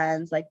close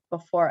friends like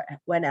before it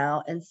went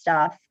out and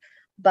stuff.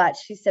 But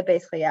she said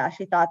basically,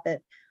 she thought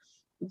that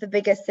the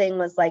biggest thing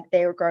was like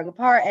they were growing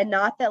apart, and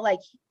not that like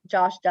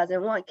Josh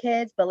doesn't want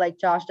kids, but like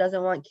Josh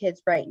doesn't want kids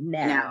right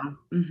now.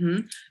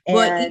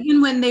 But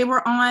even when they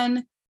were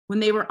on,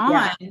 did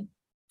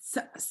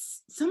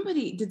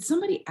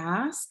somebody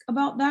ask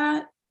about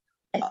that?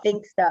 I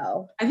think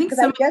so. I think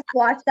because I just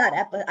watched that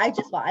episode.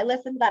 I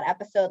listened to that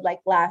episode like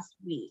last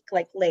week,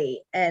 like late,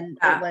 and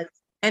it was.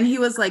 And he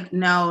was like,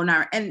 no,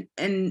 not.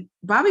 And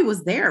Bobby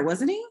was there,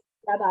 wasn't he?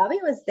 Yeah, Bobby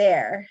was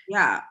there.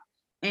 Yeah.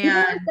 And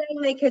people were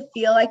saying they could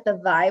feel like the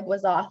vibe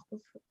was off,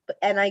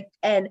 and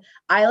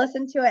I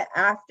listened to it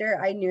after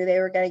I knew they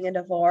were getting a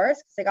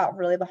divorce because I got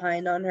really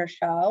behind on her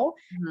show,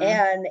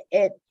 and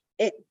it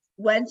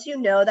once you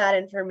know that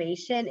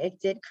information, it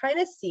did kind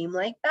of seem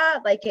like that.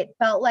 Like it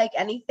felt like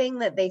anything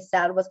that they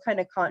said was kind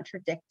of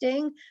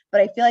contradicting,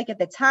 but I feel like at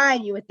the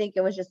time you would think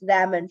it was just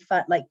them and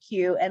fun, like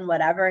cute and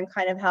whatever, and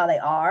kind of how they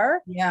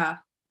are. Yeah.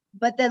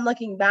 But then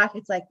looking back,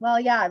 it's like, well,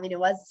 yeah, I mean, it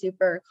was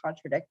super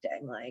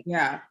contradicting. Like,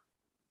 yeah.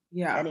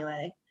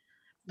 Anyway,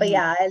 but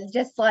yeah, and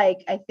just like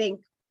I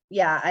think,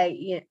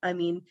 I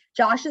mean,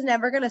 Josh is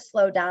never gonna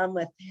slow down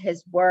with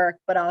his work,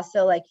 but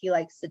also like he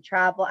likes to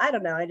travel. I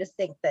don't know. I just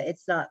think that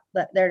it's not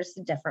that they're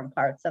just different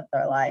parts of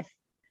their life.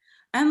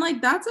 And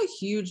like that's a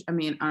huge. I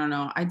mean, I don't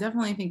know. I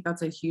definitely think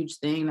that's a huge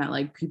thing that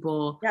like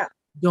people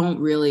don't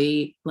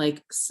really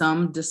like.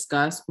 Some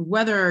discuss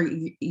whether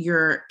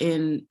you're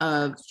in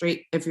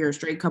if you're a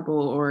straight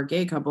couple or a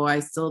gay couple. I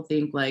still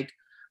think like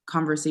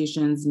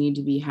conversations need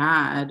to be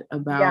had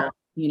about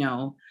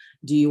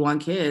do you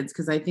want kids,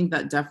 because I think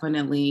that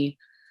definitely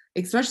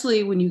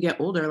especially when you get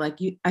older, like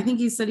I think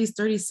he said he's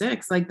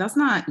 36. Like that's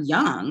not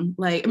young.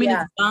 Like, I mean,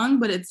 Yeah. it's young,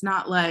 but it's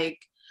not like,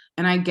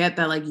 and I get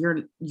that like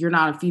you're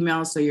not a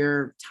female, so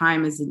your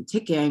time isn't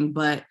ticking,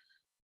 but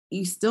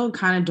you still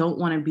kind of don't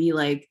want to be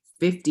like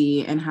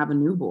 50 and have a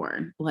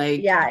newborn.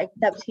 Like, Yeah,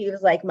 except he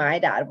was like, my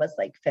dad was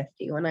like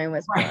 50 when I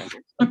was born, right.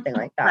 or something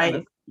like that.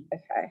 Right.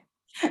 Okay.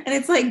 And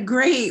it's like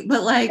great,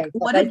 but like, But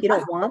what like if you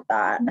don't want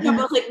that? yeah,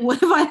 but like,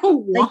 what if I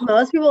don't Like want?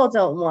 most people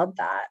don't want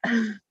that.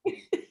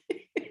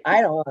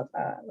 I don't want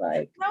that.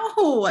 Like,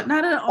 No,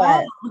 not at all.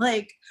 but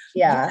Like,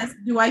 yeah, yes,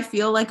 do I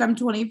feel like I'm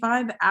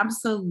 25?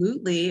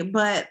 Absolutely,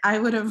 but I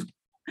would have.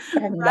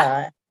 I'm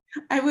not.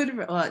 I would.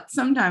 Well,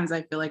 sometimes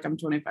I feel like I'm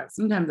 25.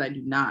 Sometimes I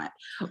do not.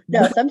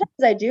 No, sometimes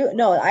I do.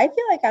 No, I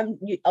feel like I'm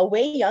a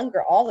way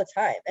younger all the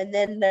time. And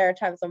then there are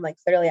times I'm like,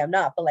 clearly I'm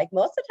not. But like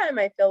most of the time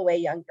I feel way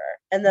younger.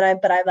 And then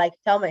I like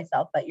tell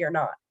myself that you're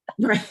not.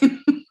 Right.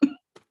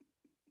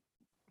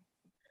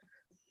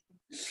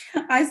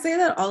 I say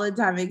that all the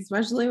time,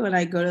 especially when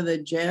I go to the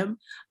gym.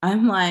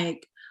 I'm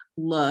like,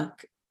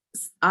 look,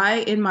 I,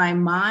 in my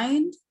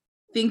mind,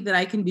 think that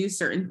I can do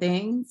certain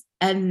things.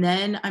 And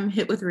then I'm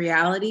hit with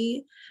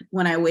reality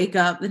when I wake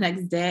up the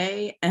next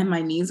day and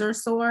my knees are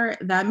sore.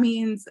 That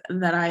means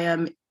that I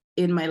am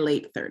in my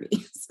late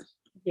 30s.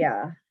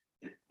 Yeah.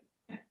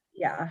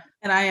 Yeah.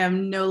 And I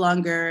am no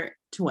longer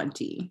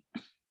 20.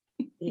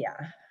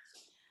 Yeah.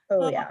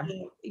 Oh yeah.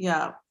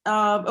 Yeah.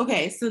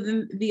 Okay. So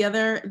then the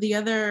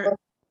other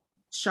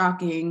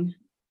shocking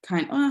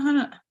kind.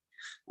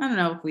 I don't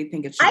know if we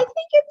think it's I shocking.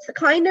 think it's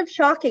kind of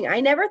shocking.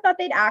 I never thought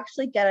they'd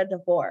actually get a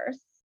divorce.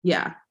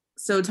 Yeah.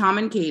 So Tom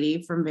and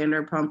Katie from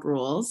Vanderpump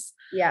Rules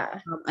Yeah.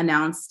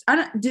 announced.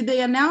 Did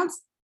they announce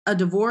a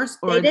divorce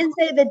or? They didn't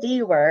say the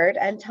D word,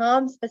 and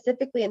Tom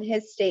specifically in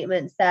his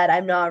statement said,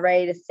 "I'm not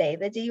ready to say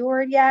the D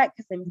word yet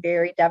because I'm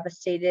very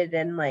devastated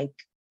and like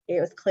it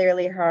was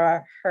clearly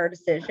her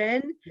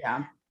decision."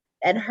 Yeah.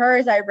 And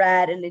hers I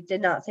read, and it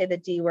did not say the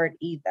D word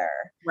either.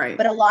 Right.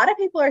 But a lot of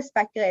people are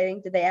speculating,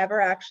 did they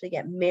ever actually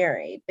get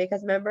married?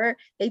 Because remember,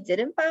 they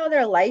didn't file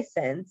their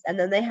license, and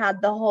then they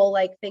had the whole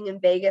like thing in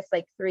Vegas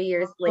like 3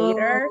 years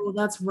later. Oh,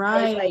 that's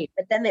right. Like,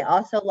 but then they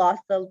also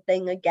lost the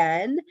thing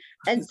again.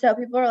 And so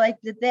people are like,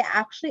 did they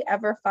actually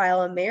ever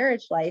file a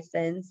marriage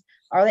license?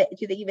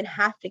 Do they even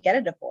have to get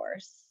a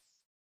divorce?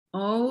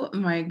 Oh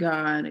my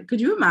God. Could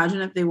you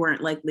imagine if they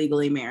weren't like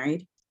legally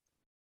married?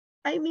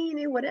 I mean,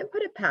 it wouldn't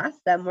put it past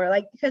them. Where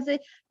like because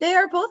they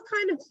are both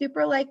kind of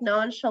super like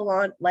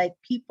nonchalant like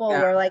people.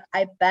 Yeah. Where like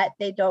I bet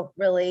they don't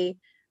really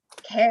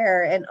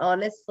care, and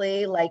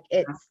honestly, like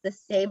it's the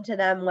same to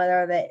them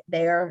whether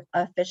they are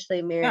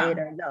officially married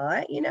or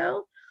not. And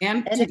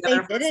And if they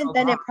together for didn't, so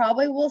then long. it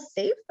probably will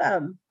save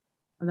them.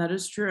 That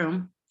is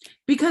true.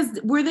 Because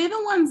were they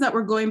the ones that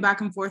were going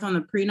back and forth on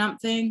the prenup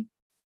thing?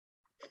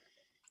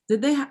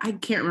 Did they? I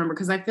can't remember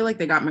because I feel like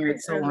they got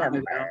married so long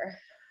ago.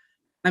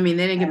 I mean,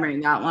 they didn't get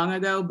married that long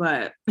ago,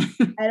 but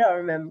I don't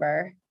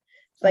remember.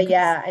 But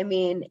yeah, I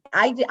mean,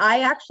 I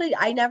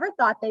never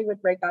thought they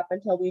would break up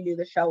until we knew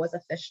the show was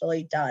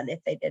officially done, if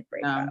they did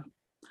break up.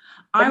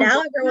 But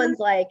now everyone's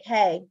like,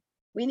 hey,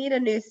 we need a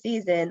new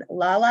season.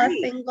 Lala's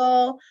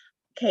single,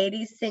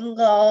 Katie's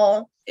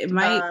single, it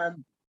might.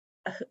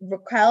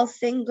 Raquel's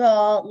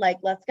single. Like,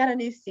 let's get a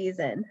new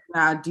season.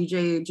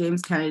 DJ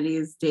James Kennedy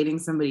is dating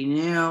somebody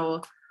new.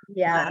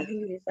 Yeah,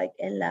 who he's like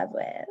in love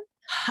with.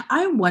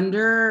 I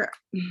wonder.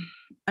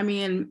 I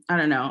mean, I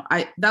don't know.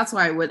 That's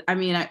why I would. I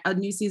mean, a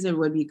new season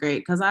would be great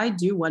because I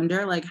do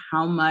wonder like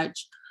how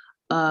much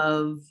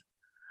of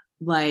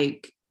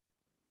like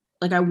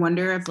I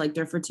wonder if like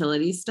their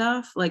fertility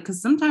stuff, like,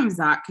 because sometimes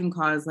that can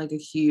cause like a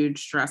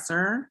huge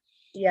stressor.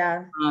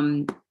 Yeah.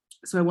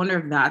 So I wonder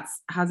if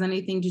that's has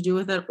anything to do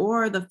with it,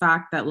 or the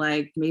fact that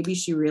like maybe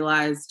she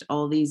realized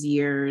all these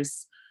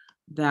years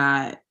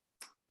that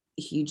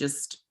he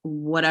just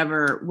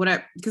whatever,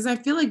 because I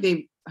feel like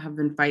they have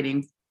been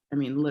fighting. I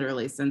mean,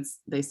 literally since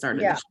they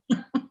started. Yeah.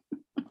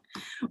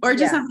 Or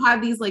just have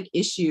had these like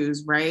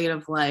issues, right?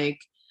 Of like,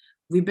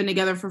 we've been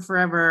together for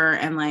forever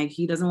and like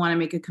he doesn't want to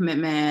make a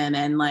commitment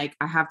and like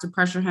I have to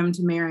pressure him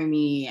to marry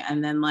me.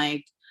 And then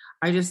like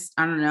I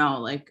don't know,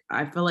 like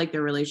I feel like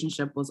their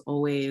relationship was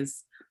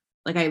always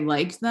like I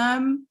liked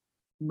them,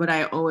 but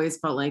I always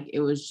felt like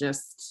it was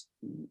just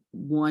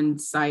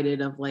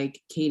one-sided of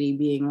like Katie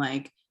being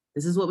like,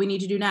 this is what we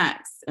need to do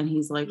next. And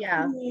he's like,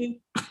 yeah. Okay.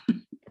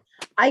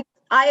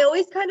 I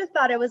always kind of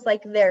thought it was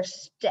like their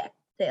stick.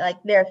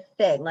 Like their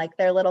thing, like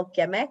their little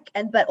gimmick,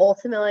 but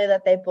ultimately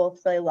that they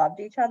both really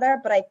loved each other.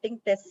 But I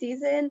think this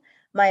season,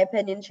 my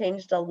opinion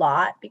changed a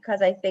lot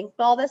because I think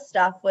all this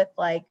stuff with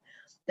like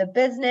the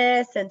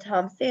business and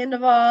Tom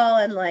Sandoval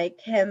and like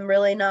him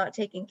really not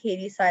taking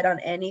Katie's side on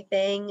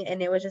anything,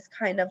 and it was just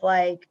kind of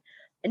like,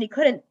 and he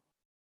couldn't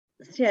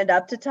stand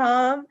up to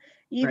Tom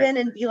even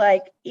and be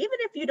like, even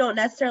if you don't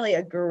necessarily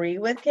agree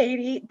with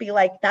Katie, be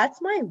like,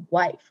 that's my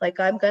wife. Like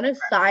I'm gonna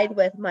side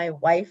with my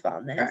wife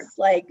on this.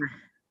 Like.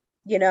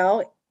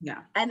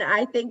 Yeah. And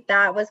I think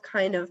that was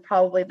kind of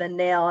probably the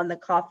nail in the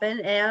coffin,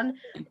 and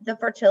the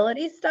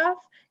fertility stuff,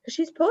 because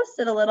she's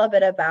posted a little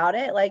bit about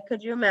it. Like,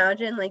 could you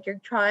imagine, like,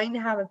 you're trying to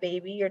have a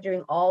baby, you're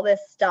doing all this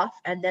stuff,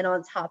 and then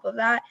on top of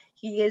that,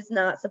 he is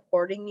not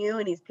supporting you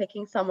and he's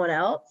picking someone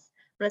else.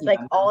 But it's like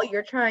Yeah. all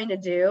you're trying to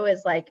do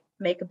is like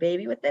make a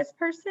baby with this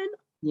person.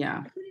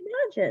 Yeah. I can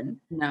imagine.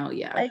 No,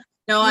 yeah. Like,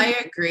 No, I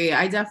agree.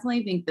 I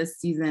definitely think this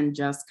season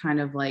just kind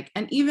of like,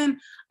 and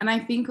I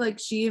think like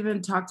she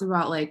even talked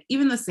about like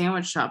even the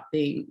sandwich shop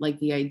thing, like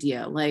the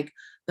idea, like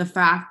the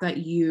fact that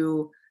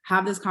you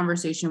have this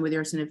conversation with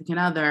your significant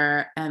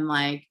other and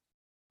like,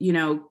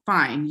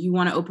 fine, you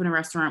want to open a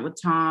restaurant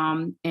with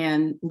Tom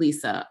and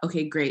Lisa.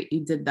 Okay, great.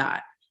 You did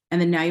that.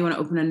 And then now you want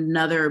to open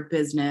another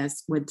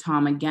business with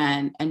Tom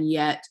again. And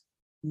yet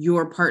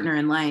your partner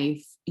in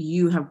life,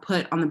 you have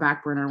put on the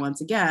back burner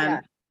once again. Yeah.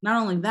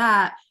 Not only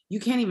that, you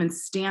can't even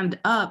stand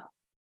up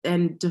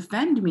and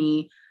defend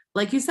me.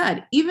 Like you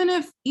said, even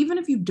if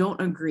you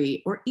don't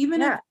agree, or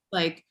even if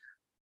like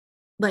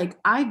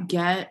I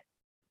forgot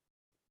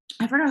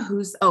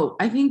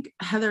I think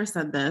Heather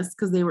said this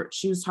because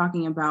she was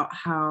talking about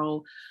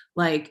how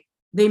like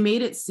they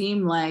made it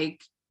seem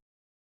like,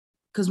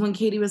 because when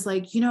Katie was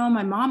like,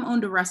 my mom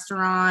owned a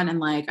restaurant and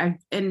like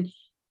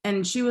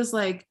and she was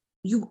like,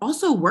 you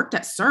also worked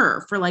at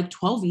SUR for like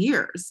 12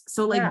 years.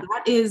 So like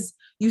that is,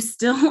 you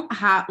still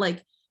have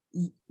like,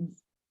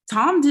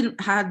 Tom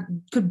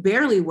could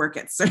barely work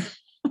at SUR.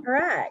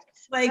 Correct.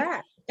 Like,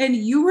 correct. And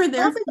you were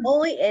there. Tom is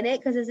only in it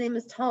because his name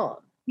is Tom.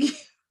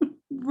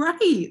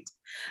 Right.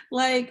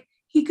 Like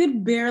he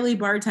could barely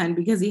bartend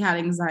because he had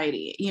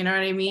anxiety. You know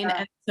what I mean? Yeah.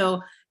 And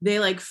so they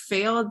like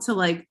failed to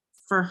like,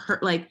 for her,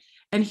 like,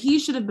 and he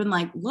should have been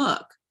like,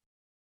 look,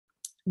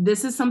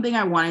 this is something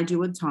I want to do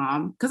with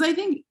Tom. Cause I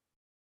think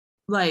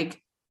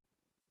like,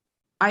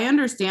 I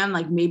understand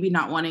like maybe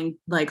not wanting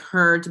like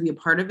her to be a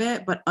part of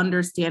it, but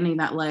understanding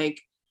that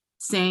like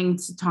saying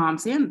to Tom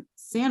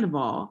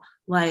Sandoval,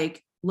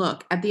 like,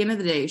 look, at the end of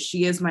the day,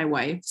 she is my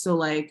wife. So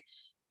like,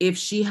 if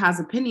she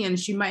has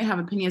opinions, she might have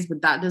opinions,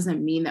 but that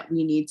doesn't mean that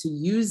we need to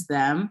use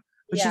them,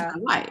 but she's my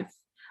wife.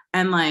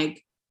 And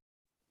like,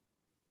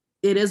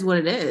 it is what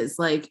it is.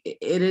 Like,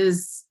 it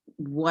is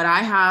what I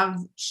have,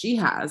 she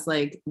has,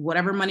 like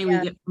whatever money we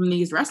get from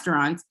these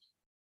restaurants,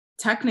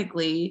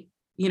 technically,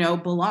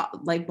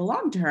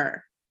 belong to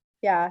her.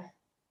 Yeah.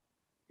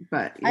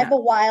 But I have a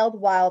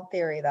wild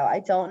theory though.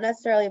 I don't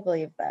necessarily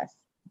believe this,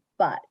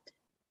 but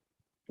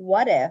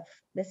what if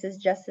this is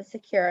just to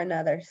secure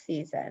another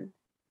season?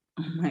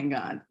 Oh my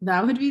God,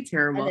 that would be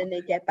terrible. And then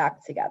they get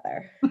back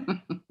together.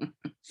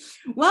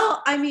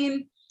 Well, I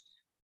mean,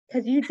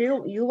 because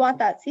you want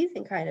that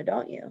season kind of,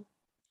 don't you?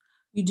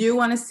 You do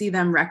want to see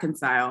them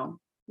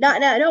reconcile. No,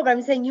 but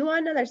I'm saying you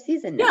want another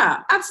season now.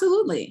 Yeah,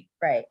 absolutely.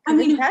 Right. I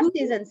mean, past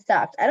season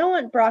sucked. I don't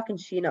want Brock and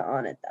Sheena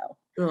on it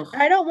though.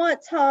 I don't want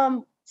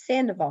Tom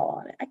Sandoval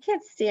on it. I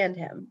can't stand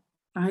him.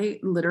 I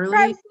literally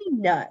drives me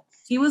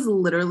nuts. He was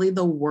literally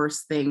the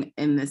worst thing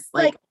in this.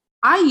 Like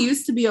I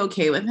used to be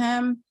okay with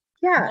him.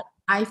 Yeah.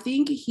 I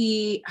think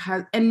he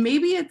has, and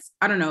maybe it's,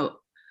 I don't know,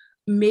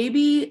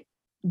 maybe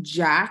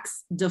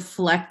Jax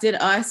deflected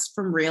us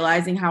from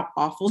realizing how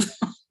awful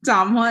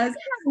Tom was. I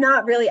have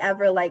not really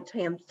ever liked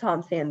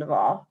Tom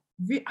Sandoval.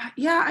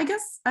 Yeah, I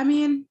guess. I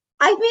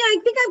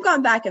think I've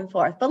gone back and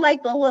forth, but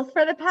like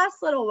for the past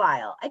little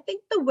while, I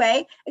think the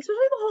way, especially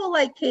the whole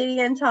like Katie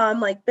and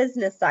Tom like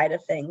business side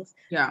of things,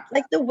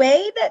 like the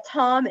way that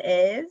Tom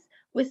is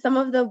with some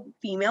of the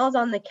females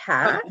on the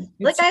cast,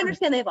 I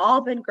understand they've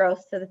all been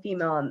gross to the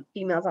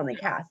females on the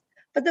cast,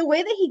 but the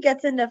way that he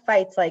gets into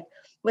fights like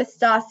with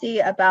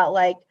Stassi about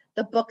like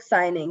the book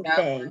signing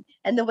thing,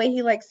 and the way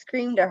he like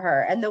screamed at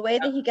her, and the way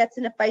that he gets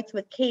into fights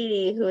with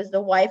Katie, who is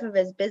the wife of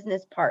his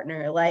business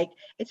partner, like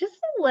it's just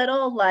a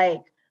little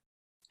like,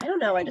 I don't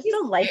know. I just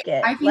don't like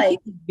it. I think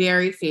he's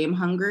very fame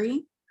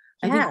hungry.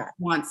 I think he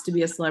wants to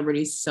be a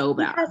celebrity so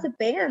bad. He has a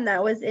band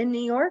that was in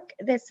New York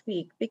this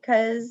week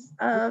because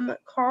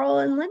Carl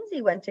and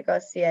Lindsay went to go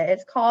see it.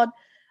 It's called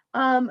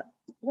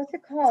what's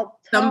it called?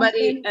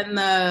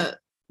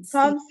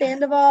 Tom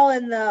Sandoval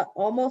and the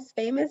Almost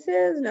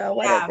Famouses? No,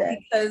 what is it?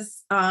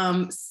 Because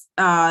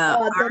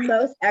the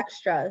Most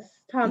Extras.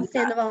 Tom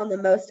Sandoval and the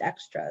Most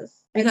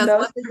Extras. And because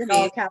most is in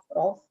all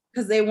capitals.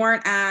 Because they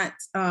weren't at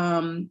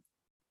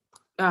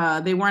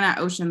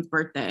Ocean's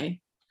birthday,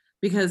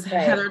 because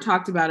Heather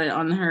talked about it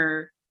on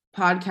her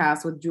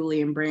podcast with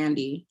Julie and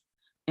Brandy,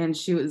 and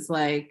she was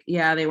like,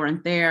 yeah, they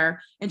weren't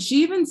there. And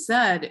she even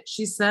said,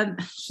 she's so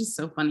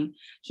funny,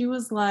 she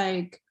was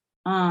like,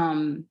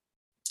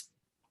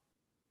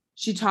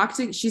 she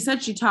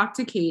said she talked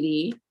to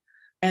Katie,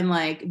 and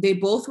like they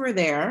both were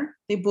there,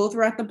 they both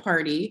were at the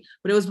party,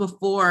 but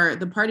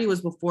the party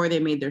was before they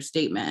made their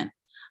statement.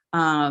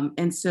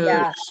 And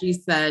so she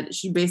said,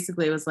 she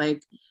basically was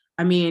like,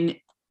 I mean,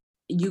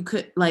 you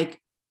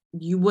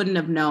wouldn't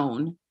have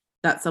known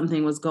that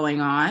something was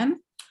going on.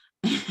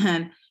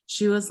 And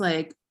she was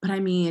like, but I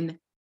mean,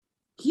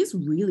 he's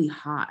really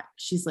hot.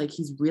 She's like,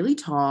 he's really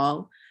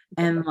tall.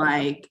 And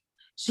like,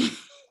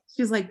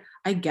 she's like,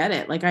 I get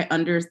it. Like,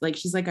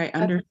 she's like, I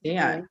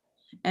understand.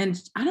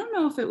 And I don't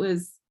know if it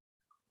was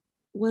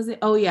it?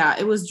 Oh yeah,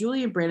 it was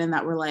Julie and Brandon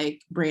that were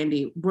like,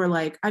 Brandy were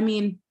like, I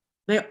mean,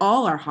 they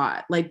all are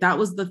hot. Like that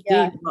was the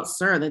thing about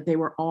SUR, that they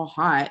were all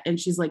hot. And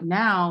she's like,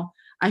 now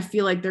I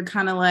feel like they're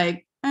kind of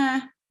like,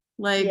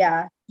 like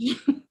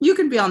you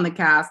can be on the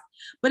cast.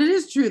 But it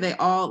is true. They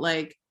all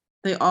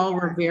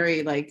were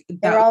very like,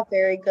 they were all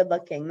very good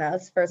looking.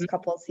 Those first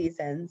couple of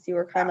seasons. You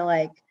were kind of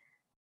like,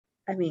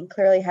 I mean,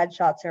 clearly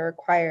headshots are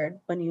required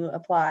when you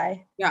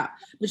apply. Yeah.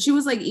 But she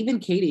was like, even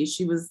Katie,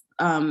 she was,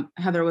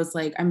 Heather was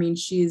like, I mean,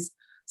 she's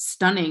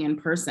stunning in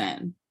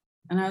person.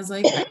 And I was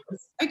like,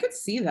 I could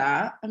see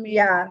that. I mean,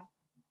 yeah,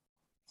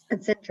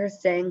 it's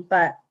interesting.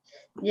 But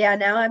yeah,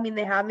 now, I mean,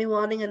 they have me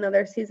wanting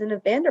another season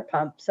of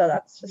Vanderpump. So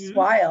that's just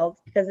wild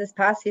because this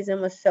past season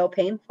was so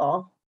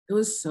painful. It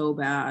was so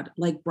bad.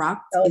 Like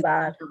Brock so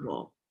bad.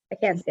 Terrible. I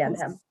can't stand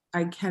him.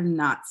 I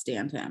cannot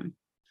stand him.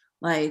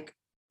 Like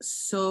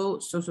so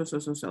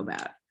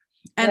bad.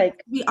 And like,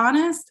 to be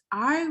honest,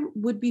 I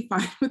would be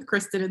fine with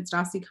Kristen and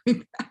Stassi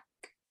coming back.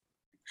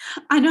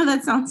 I know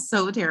that sounds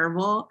so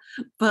terrible,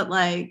 but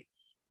like,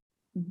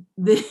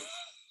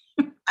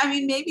 I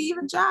mean, maybe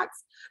even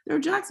Jax. Throw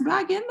Jax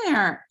back in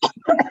there.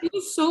 It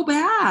was so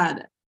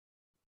bad.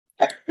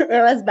 It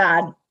was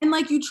bad. And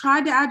like, you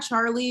tried to add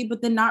Charlie,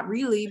 but then not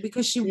really,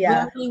 because she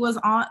really was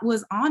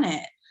on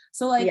it.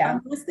 So like,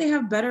 unless they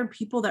have better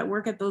people that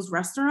work at those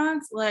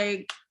restaurants,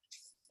 like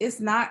it's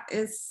not.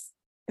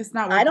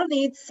 I don't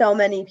need so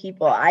many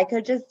people. I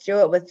could just do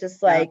it with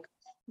just like,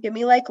 give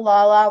me like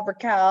Lala,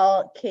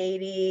 Raquel,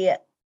 Katie.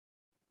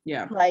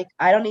 Yeah. Like,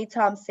 I don't need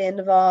Tom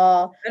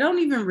Sandoval. I don't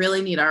even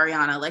really need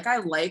Ariana. Like, I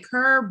like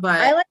her,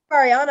 but I like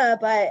Ariana,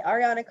 but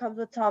Ariana comes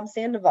with Tom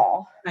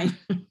Sandoval.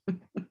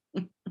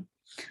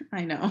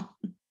 I know.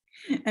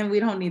 And we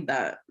don't need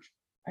that.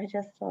 I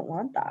just don't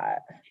want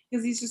that.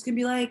 Because he's just gonna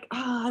be like,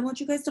 I want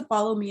you guys to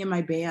follow me in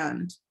my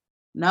band.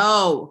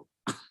 No.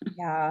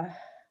 Yeah.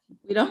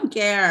 We don't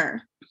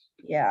care.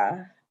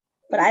 Yeah.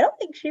 But I don't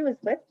think she was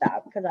with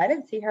that because I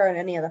didn't see her in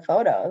any of the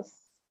photos.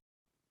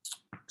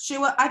 She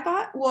wasn't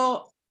at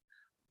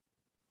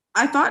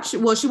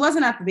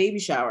the baby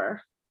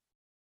shower.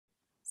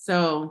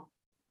 So.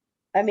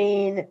 I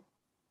mean.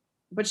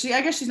 But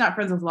I guess she's not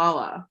friends with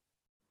Lala.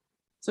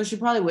 So she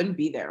probably wouldn't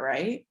be there,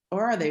 right?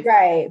 Or are they?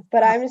 Right.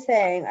 But I'm just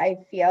saying, I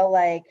feel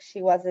like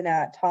she wasn't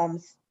at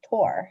Tom's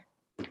tour.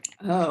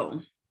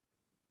 Oh.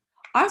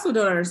 I also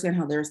don't understand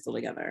how they're still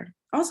together.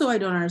 Also, I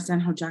don't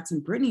understand how Jax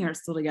and Brittany are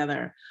still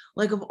together.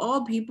 Like, of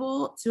all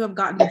people to have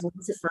gotten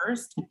divorced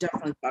first, I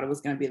definitely thought it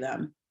was going to be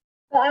them.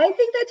 But I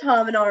think that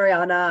Tom and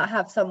Ariana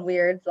have some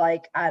weird,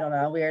 like, I don't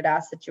know, weird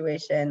ass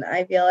situation.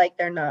 I feel like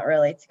they're not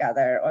really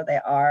together, or they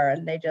are,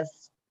 and they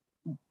just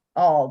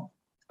all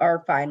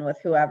are fine with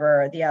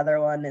whoever the other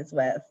one is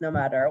with, no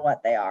matter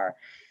what they are.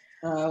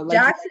 Like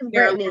Jax and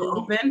Brittany.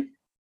 Open?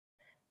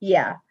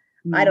 Yeah.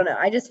 I don't know.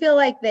 I just feel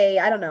like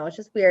I don't know. It's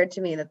just weird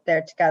to me that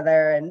they're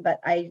together. But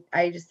I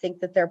just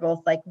think that they're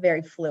both like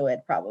very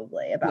fluid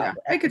probably about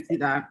I could see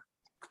that.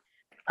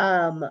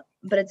 But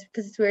it's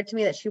because it's weird to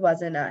me that she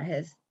wasn't at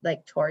his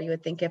like tour. You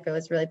would think if it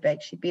was really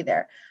big, she'd be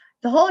there.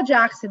 The whole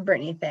Jax and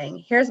Brittany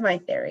thing. Here's my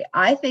theory.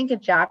 I think if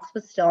Jax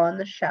was still on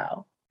the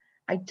show,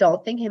 I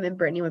don't think him and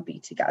Brittany would be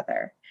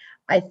together.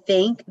 I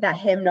think that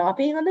him not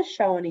being on the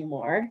show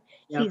anymore,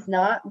 he's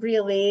not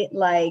really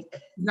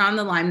like... He's not in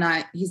the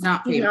limelight. He's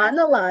not famous. He's not in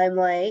the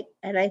limelight.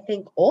 And I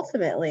think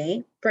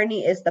ultimately,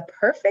 Brittany is the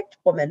perfect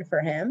woman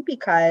for him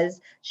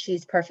because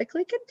she's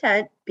perfectly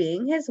content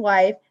being his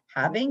wife,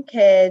 having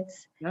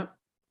kids. Yep.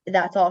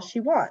 That's all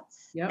she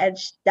wants. Yep. And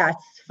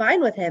that's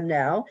fine with him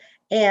now.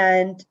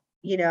 And,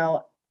 you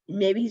know,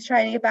 maybe he's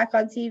trying to get back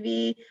on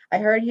TV. I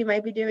heard he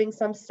might be doing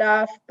some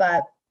stuff,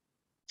 but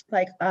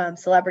like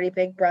Celebrity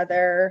Big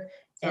Brother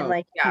and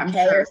like UK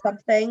or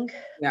something.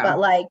 Yeah. But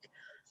like,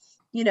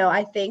 you know,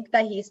 I think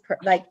that he's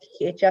like,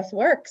 it just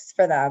works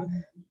for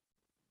them.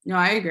 No,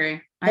 I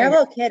agree. Their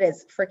little kid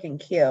is freaking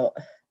cute.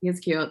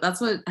 He's cute.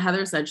 That's what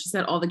Heather said. She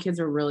said all the kids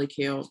are really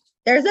cute.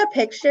 There's a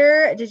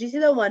picture. Did you see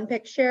the one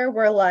picture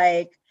where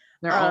like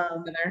they're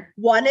all together?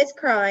 One is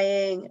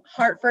crying,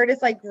 Hartford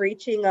is like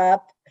reaching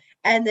up,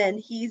 and then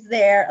he's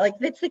there. Like,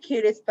 it's the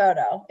cutest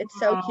photo. It's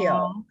so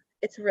cute.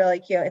 It's really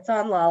cute. It's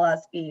on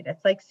Lala's feed.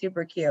 It's like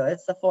super cute.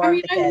 It's the four of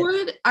the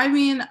kids.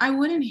 I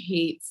wouldn't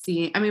hate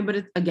seeing,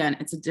 but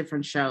it's a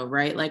different show,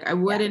 right? Like, I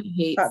wouldn't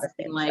hate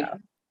seeing like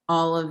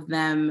all of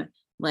them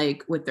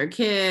like with their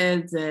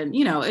kids, and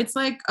you know, it's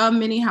like a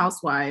mini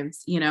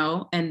Housewives, you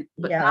know,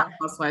 but not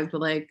Housewives,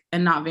 but like,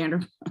 and not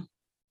Vanderpump.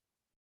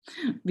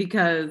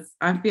 Because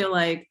I feel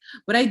like,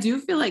 but I do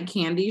feel like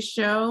Candy's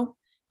show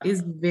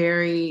is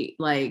very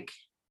like,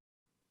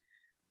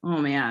 oh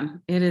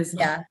man, it is.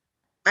 Yeah.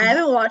 I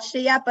haven't watched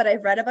it yet, but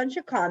I've read a bunch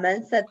of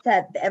comments that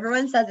said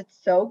everyone says it's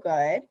so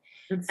good.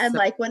 And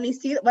like when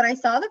I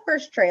saw the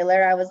first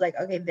trailer, I was like,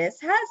 okay, this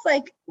has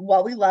like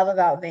what we love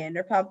about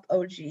Vanderpump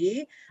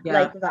OG,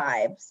 like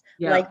vibes.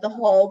 Like the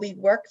whole, we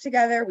work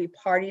together, we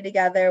party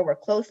together, we're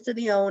close to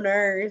the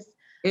owners.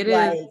 It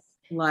is.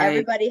 Like,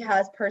 everybody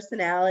has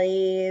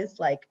personalities,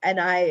 like, and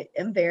I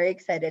am very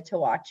excited to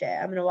watch it.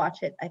 I'm gonna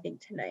watch it, I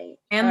think, tonight.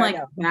 and Or like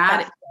no, bad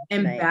basketball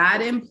and tonight.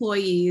 bad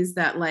employees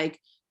that like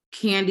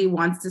Candy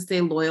wants to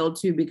stay loyal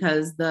to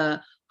because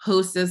the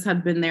hostess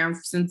had been there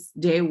since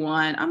day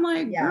one. I'm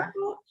like, Yeah.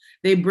 girl,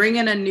 they bring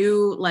in a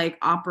new like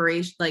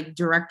operation, like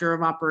director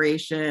of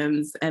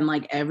operations, and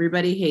like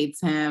everybody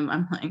hates him.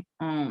 I'm like,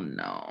 oh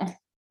no.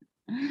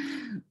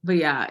 But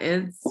yeah,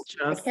 it's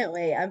I just can't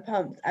wait. I'm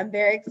pumped. I'm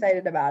very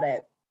excited about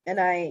it. And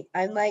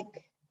I'm like,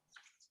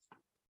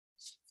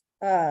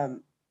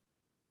 um,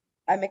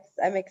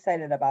 I'm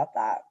excited about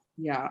that.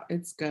 yeah,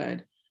 it's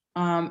good.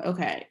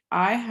 Okay.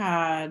 I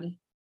had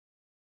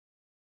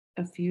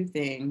a few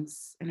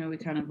things. I know we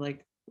kind of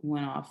like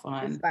went off We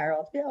on.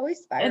 spiral. We always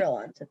It's spiral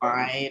onto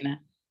things.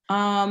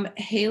 fine.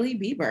 Haley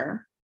Bieber.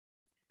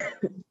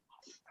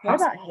 What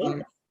about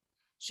Haley?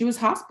 She was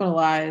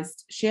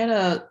hospitalized. She had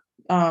a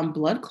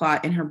blood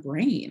clot in her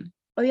brain.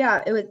 Oh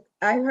yeah, it was.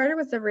 I heard it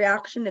was a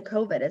reaction to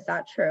COVID. Is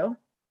that true?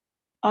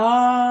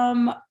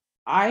 Um,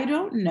 I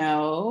don't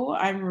know.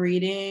 I'm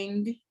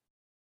reading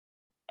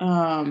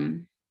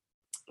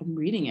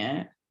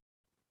it,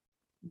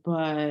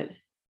 but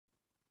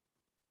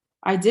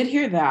I did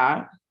hear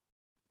that.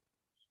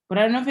 But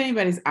I don't know if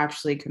anybody's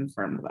actually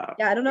confirmed that.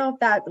 Yeah, I don't know if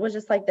that was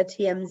just like the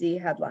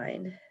TMZ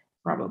headline.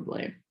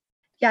 Probably.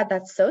 Yeah,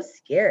 that's so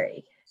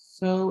scary.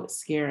 So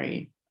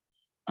scary.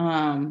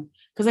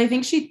 Because I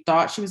think she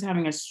thought she was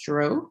having a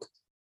stroke.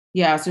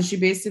 Yeah, so she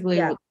basically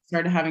Yeah,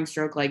 started having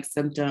stroke-like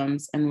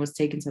symptoms and was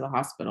taken to the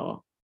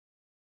hospital,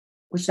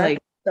 which that's like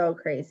so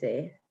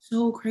crazy.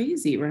 so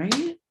crazy,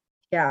 right?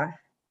 Yeah,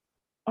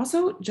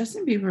 Also,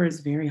 Justin Bieber is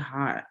very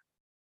hot.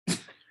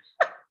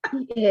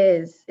 he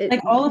is.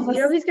 Like all of You us,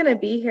 know he's gonna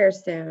be here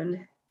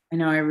soon. I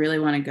know I really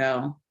want to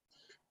go.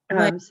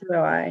 Like So do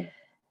I.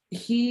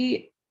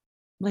 he,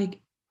 like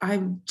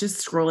I'm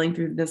just scrolling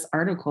through this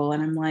article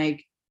and I'm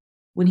like,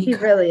 He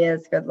really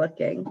is good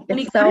looking. when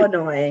he It's cut so his,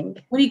 annoying.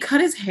 when he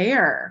cut his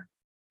hair,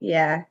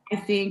 Yeah. I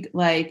think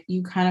like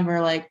you kind of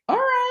are like, all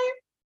right,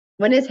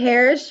 When his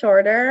hair is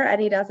shorter and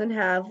he doesn't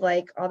have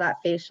like all that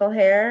facial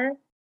hair,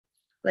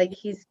 like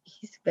he's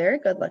very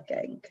good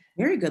looking.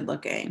 very good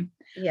looking.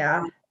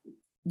 Yeah.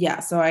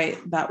 Yeah, so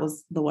that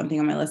was the one thing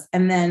on my list.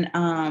 And then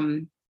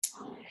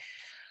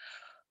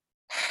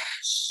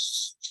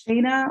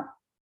Shayna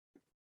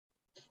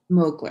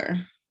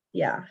Mogler.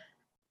 Yeah.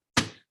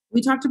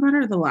 We talked about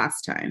her the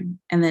last time.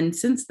 And then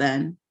since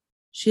then,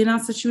 she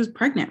announced that she was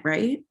pregnant,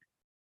 right?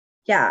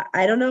 Yeah.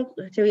 I don't know.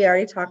 Do we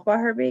already talk about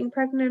her being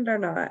pregnant or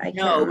not? I can't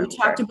No, remember. we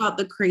talked about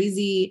the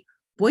crazy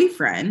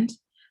boyfriend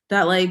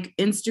that like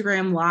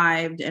Instagram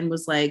lived and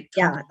was like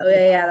Yeah. Oh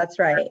yeah, that's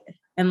right.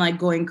 and like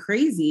going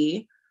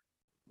crazy.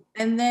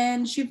 And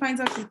then she finds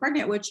out she's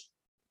pregnant, which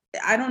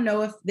I don't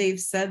know if they've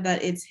said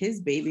that it's his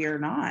baby or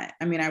not.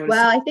 I mean, I would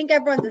Well, I think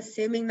everyone's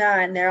assuming that,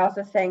 and they're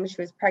also saying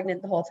she was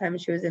pregnant the whole time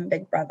she was in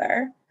Big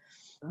Brother.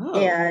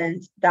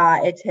 And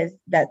that it's his,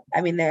 that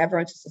I mean,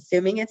 everyone's just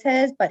assuming it's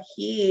his, but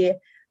he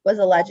was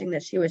alleging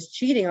that she was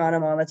cheating on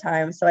him all the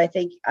time. So I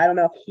think, I don't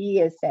know if he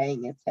is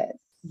saying it's his.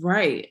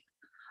 right.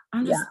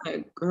 I'm just like, But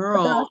they're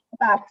girl. also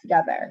back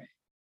together.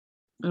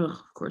 Ugh,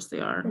 of course they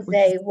are. Because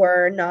they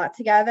were not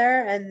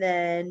together, and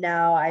then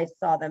now I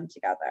saw them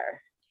together.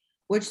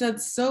 Which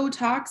that's so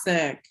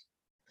toxic.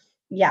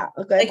 Yeah,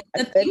 a good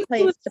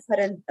place to put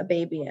in a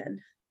baby in.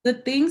 The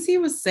things he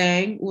was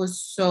saying was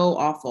so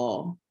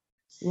awful.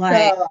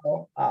 Like,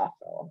 so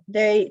awful.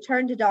 They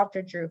turned to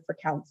Dr. Drew for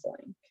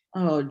counseling.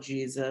 Oh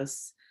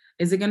Jesus.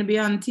 Is it going to be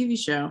on a TV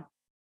show?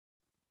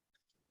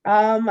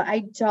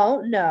 I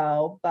don't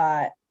know,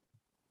 but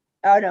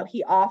oh no,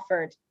 he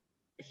offered.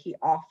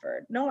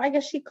 No, I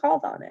guess she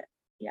called on it.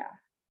 Yeah.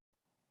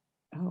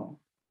 Oh.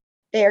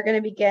 They are going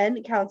to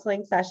begin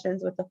counseling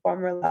sessions with the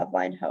former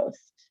Loveline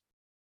host.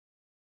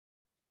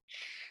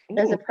 It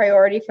was a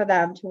priority for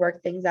them to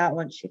work things out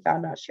once she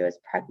found out she was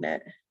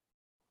pregnant.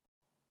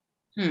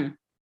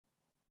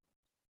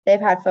 They've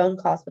had phone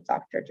calls with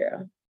Dr.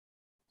 Drew.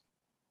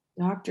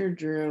 Dr.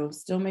 Drew,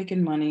 still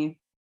making money.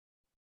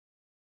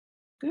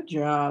 Good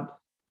job.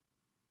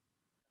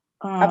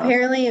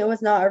 Apparently, it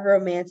was not a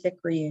romantic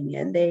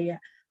reunion.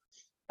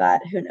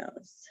 But who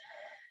knows?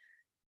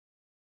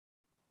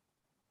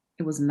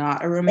 It was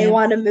not a romantic. They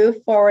want to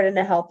move forward in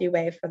a healthy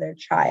way for their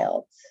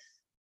child.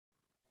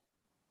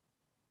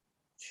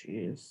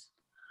 Jeez.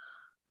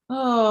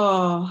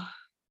 Oh.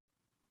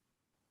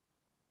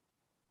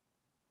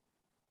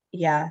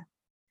 Yeah.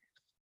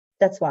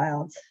 That's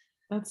wild.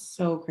 That's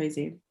so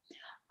crazy.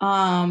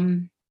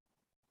 Another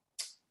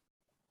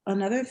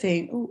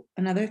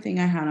thing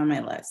I had on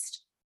my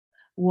list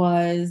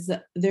was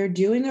they're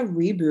doing a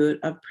reboot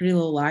of Pretty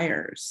Little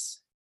Liars,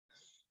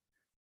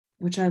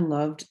 which I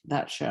loved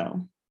that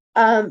show.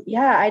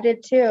 Yeah, I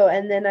did too.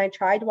 And then I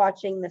tried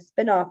watching the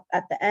spinoff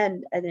at the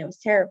end and it was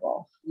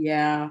terrible.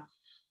 Yeah.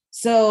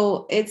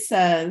 So it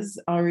says,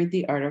 I'll read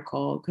the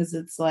article because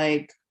it's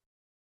like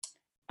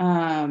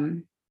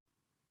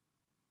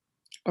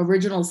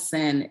Original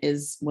Sin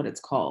is what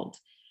it's called.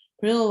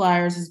 Pretty Little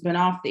Liars has been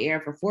off the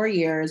air for 4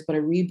 years, but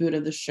a reboot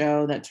of the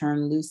show that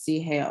turned Lucy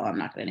Hale, I'm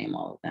not going to name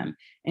all of them,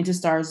 into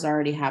stars is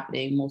already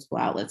happening. Multiple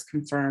outlets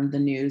confirmed the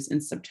news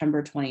in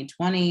September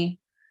 2020.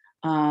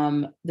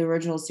 The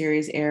original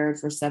series aired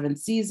for 7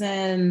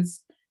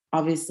 seasons.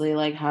 Obviously,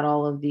 like had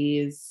all of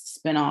these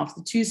spinoffs.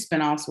 The 2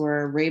 spinoffs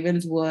were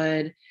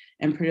Ravenswood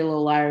and Pretty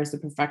Little Liars, The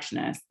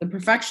Perfectionist. The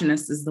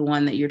Perfectionist is the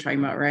one that you're talking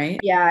about, right?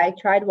 Yeah, I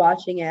tried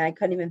watching it. I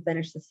couldn't even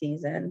finish the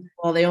season.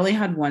 Well, they only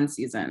had 1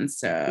 season,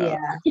 so Yeah,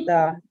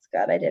 so it's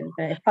good. I didn't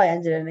finish. It probably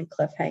ended in a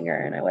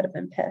cliffhanger and I would have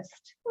been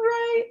pissed.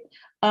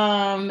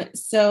 right.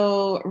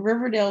 So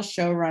Riverdale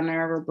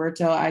showrunner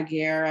Roberto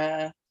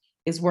Aguirre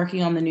is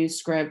working on the new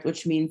script,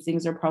 which means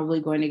things are probably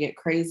going to get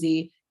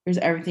crazy. Here's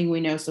everything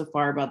we know so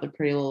far about the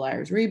Pretty Little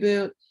Liars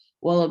reboot.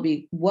 What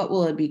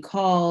will it be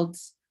called?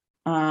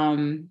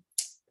 Revealing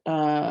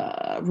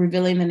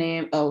the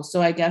name. Oh,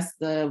 so I guess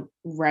the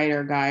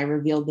writer guy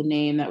revealed the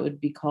name that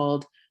would be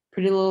called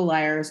Pretty Little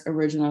Liars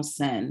Original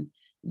Sin.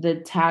 The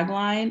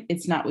tagline,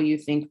 it's not what you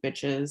think,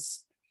 bitches.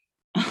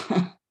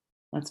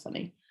 That's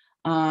funny.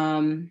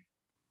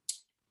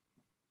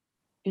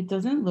 It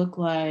doesn't look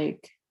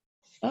like,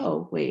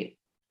 oh, wait.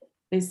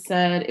 They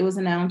said it was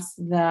announced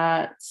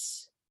that,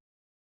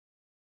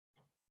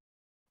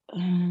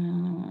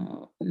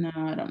 no,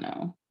 I don't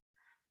know.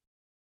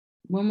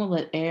 When will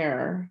it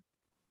air?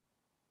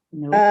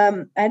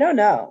 Nope. I don't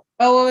know.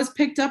 Oh, it was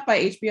picked up by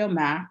HBO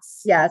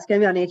Max. Yeah, it's gonna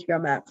be on HBO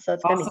Max, so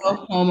it's gonna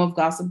also be home of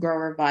Gossip Girl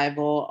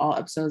Revival. All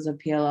episodes of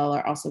PLL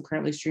are also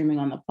currently streaming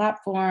on the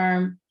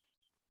platform.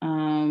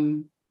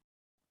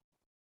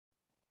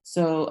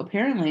 So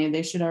apparently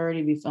they should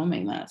already be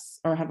filming this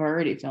or have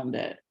already filmed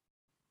it.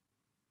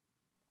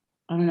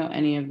 I don't know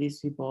any of these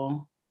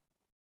people.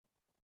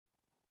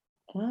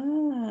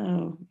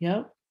 Oh,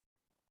 yep.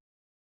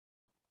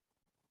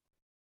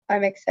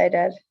 I'm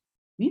excited.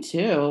 Me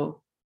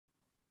too.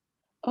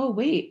 Oh,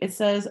 wait. It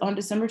says on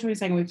December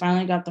 22nd, we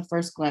finally got the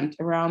first glimpse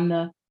around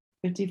the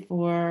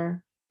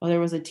 54. Well, there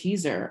was a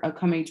teaser.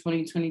 Upcoming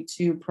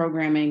 2022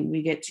 programming.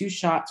 We get 2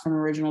 shots from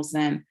Original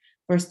Sin.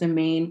 First, the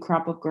main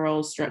crop of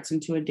girls struts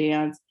into a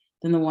dance.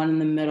 Then the one in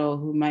the middle,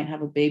 who might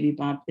have a baby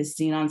bump, is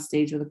seen on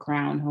stage with a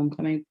crown,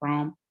 homecoming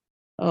prom.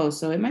 Oh,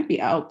 so it might be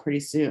out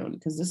pretty soon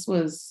because this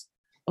was,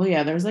 oh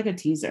yeah, there's like a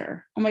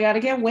teaser. Oh my God, I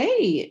can't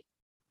wait.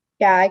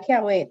 Yeah, I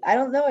can't wait. I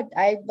don't know.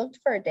 I looked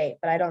for a date,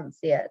 but I don't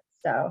see it.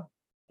 So,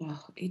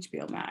 oh,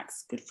 HBO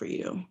Max, good for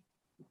you.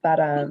 But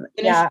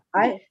yeah,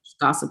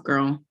 Gossip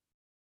Girl.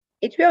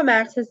 HBO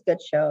Max has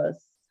good shows.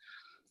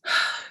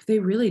 They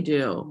really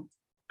do,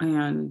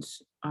 and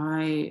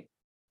I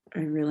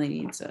really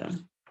need to.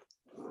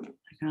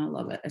 I kind of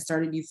love it. I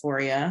started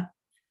Euphoria.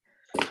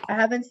 I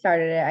haven't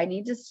started it. I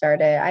need to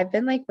start it. I've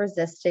been like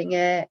resisting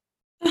it.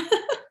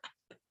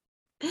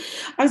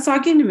 I was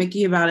talking to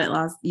Mickey about it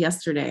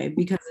yesterday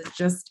because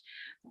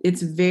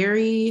it's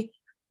very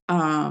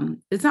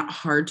it's not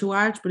hard to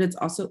watch, but it's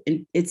also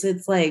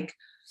it's like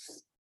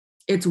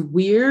it's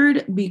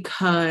weird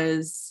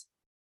because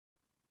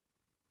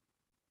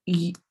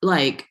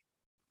like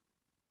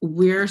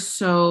we're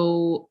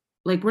so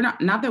like we're not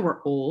that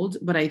we're old,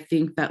 but I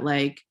think that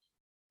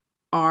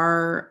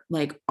our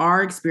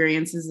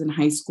experiences in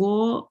high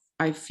school,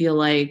 I feel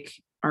like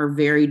are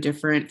very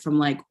different from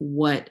like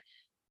what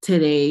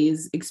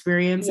today's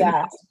experience in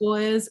high school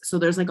is. So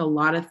there's like a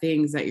lot of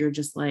things that you're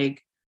just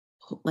like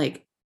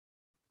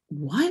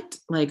what?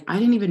 Like I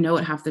didn't even know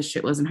what half this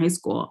shit was in high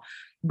school.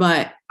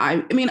 But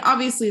I mean,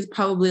 obviously it's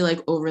probably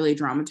like overly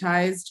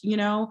dramatized, you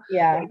know?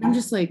 Yeah. I'm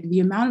just like the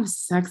amount of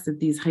sex that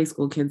these high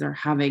school kids are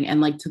having and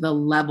like to the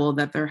level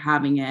that they're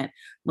having it.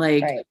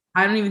 Like, right.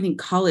 I don't even think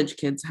college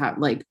kids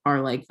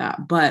are like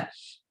that. But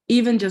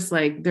even just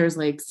like there's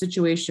like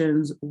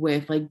situations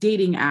with like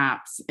dating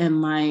apps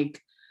and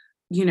like,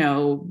 you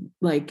know,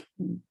 like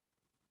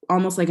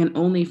almost like an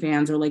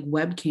OnlyFans or like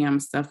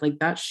webcam stuff, like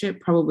that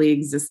shit probably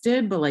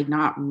existed, but like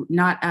not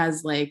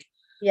as like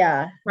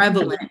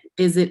prevalent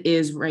as it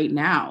is right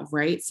now,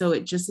 right? So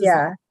it just is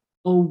like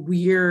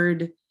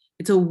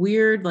it's a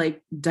weird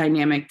like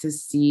dynamic to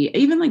see.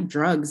 Even like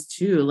drugs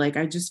too. Like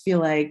I just feel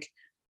like,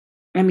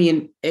 I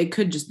mean, it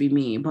could just be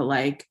me, but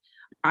like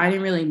I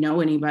didn't really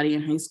know anybody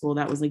in high school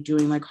that was like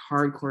doing like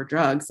hardcore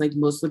drugs. Like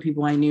most of the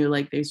people I knew,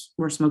 like they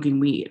were smoking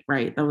weed,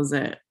 right? That was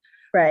it.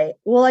 Right.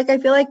 Well, like I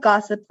feel like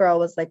Gossip Girl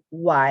was like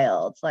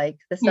wild. Like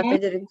the stuff they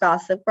did in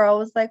Gossip Girl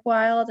was like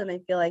wild, and I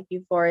feel like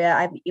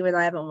Euphoria, even though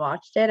I haven't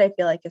watched it, I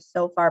feel like it's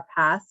so far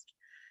past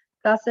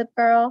Gossip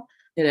Girl.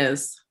 It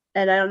is.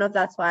 And I don't know if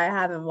that's why I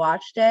haven't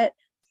watched it,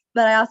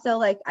 but I also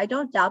like I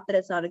don't doubt that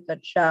it's not a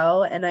good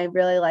show, and I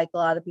really like a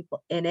lot of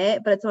people in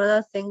it, but it's one of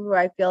those things where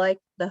I feel like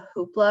the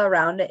hoopla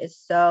around it is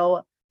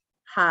so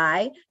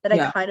high that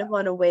I kind of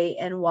want to wait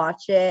and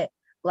watch it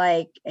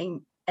like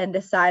and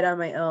decide on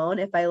my own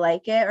if I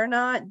like it or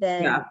not,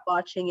 than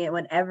watching it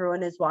when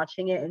everyone is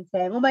watching it and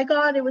saying, oh my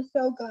God, it was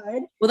so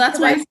good. Well, that's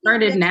why I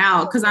started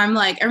now, because I'm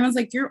like, everyone's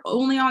like, you're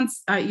only on,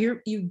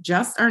 you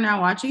just are now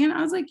watching it.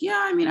 I was like,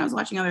 yeah, I mean, I was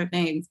watching other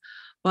things,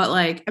 but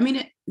like, I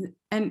mean,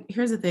 and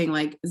here's the thing,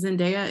 like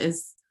Zendaya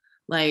is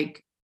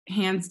like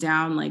hands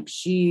down, like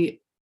she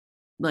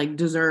like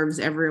deserves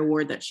every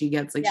award that she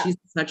gets. Like she's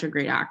such a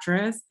great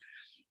actress.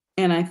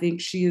 And I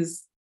think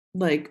she's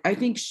like, I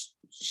think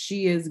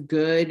she is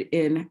good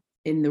in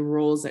the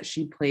roles that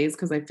she plays,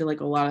 because I feel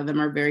like a lot of them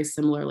are very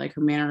similar, like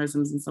her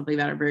mannerisms and stuff like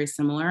that are very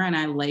similar. And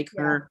I like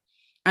her.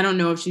 I don't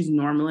know if she's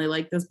normally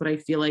like this, but I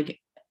feel like,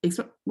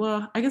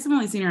 well, I guess I've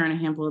only seen her in a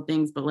handful of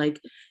things, but like,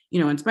 you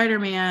know, in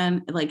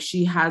Spider-Man, like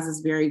she has this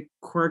very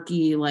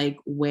quirky like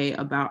way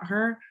about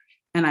her,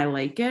 and I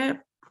like it.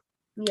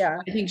 Yeah.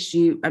 I think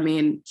she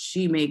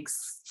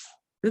makes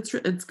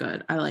it's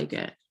good. I like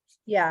it.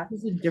 Yeah.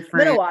 It's a I'm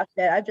different. gonna watch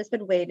it. I've just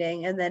been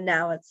waiting, and then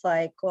now it's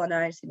like, well, now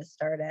I just need to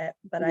start it.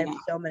 But I have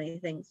so many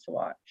things to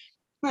watch.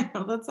 I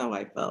know, that's how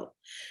I felt.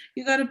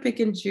 You got to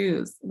pick and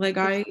choose. Like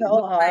it's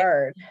so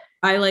hard.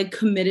 I like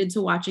committed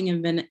to watching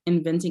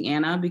Inventing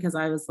Anna, because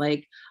I was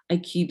like, I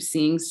keep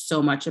seeing so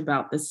much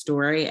about this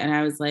story, and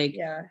I was like,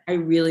 I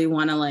really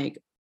want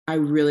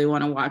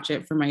to watch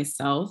it for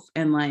myself,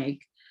 and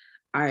like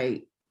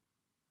I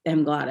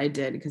am glad I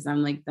did, because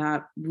I'm like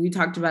that. We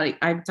talked about it.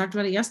 I talked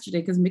about it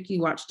yesterday because Mickey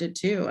watched it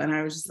too, and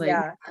I was just like,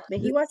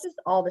 Mickey watches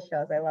all the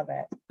shows. I love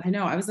it. I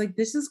know. I was like,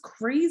 this is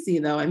crazy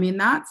though. I mean,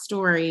 that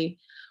story,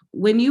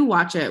 when you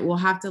watch it, we'll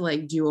have to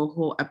like do a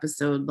whole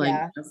episode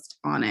like just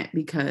on it,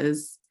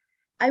 because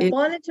I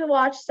wanted to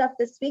watch stuff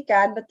this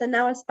weekend, but then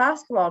now it's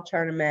basketball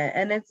tournament,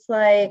 and it's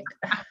like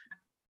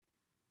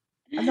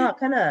I'm not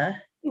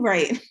gonna.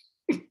 Right.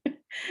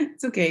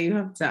 It's okay. You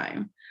have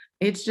time.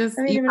 It's just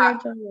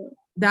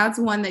that's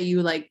one that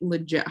you like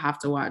legit have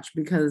to watch,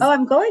 because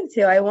I'm going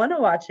to. I want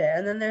to watch it.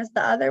 And then there's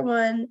the other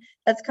one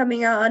that's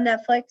coming out on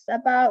Netflix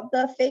about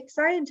the fake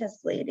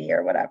scientist lady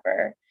or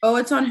whatever. Oh,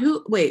 it's on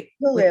Hulu.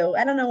 Hulu.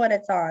 I don't know what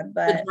it's on,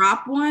 but the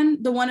drop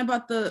one, the one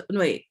about the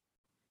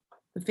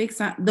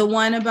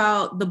one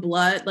about the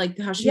blood, like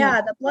how she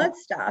the blood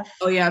stuff.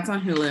 Oh yeah, it's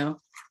on Hulu.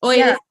 Oh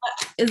yeah,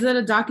 is it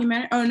a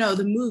documentary? Oh no,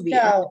 the movie.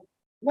 No,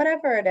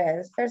 whatever it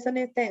is, there's a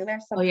new thing.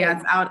 There's something. Oh yeah,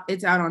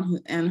 it's out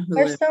on Hulu.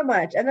 There's so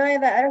much, and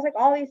then there's like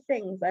all these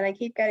things, and I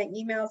keep getting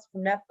emails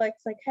from Netflix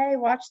like, "Hey,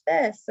 watch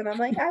this," and I'm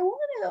like, "I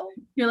want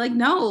to." You're like,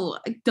 no,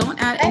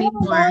 don't add any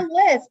more. I have a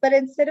long list, but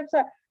instead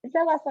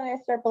last night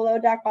I start Below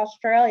Deck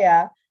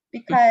Australia,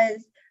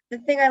 because the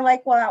thing I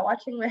like while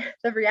watching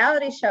the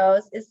reality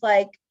shows is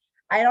like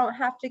I don't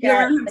have to you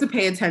don't have to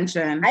pay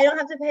attention. I don't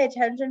have to pay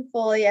attention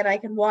fully, and I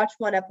can watch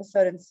one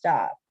episode and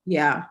stop.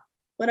 Yeah.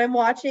 When I'm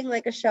watching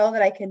like a show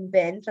that I can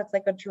binge, that's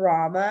like a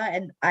drama,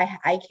 and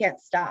I can't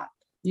stop.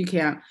 You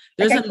can't.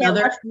 I can't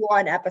watch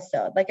one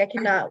episode. Like I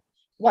cannot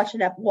watch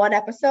one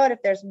episode if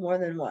there's more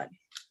than one.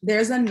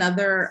 There's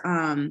another.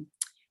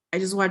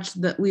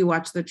 We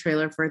watched the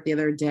trailer for it the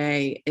other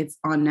day. It's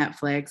on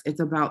Netflix.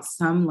 It's about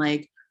some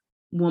like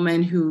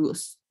woman who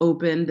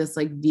opened this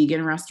like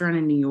vegan restaurant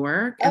in New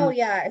York. And,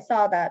 I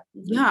saw that.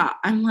 Yeah,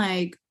 I'm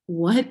like,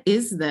 what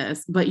is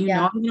this? But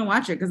know I'm gonna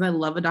watch it because I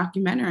love a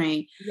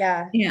documentary.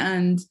 Yeah.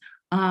 And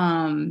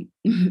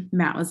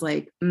Matt was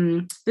like,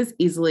 this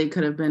easily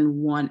could have been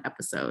one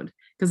episode,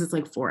 because it's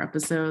like 4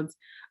 episodes.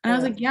 And I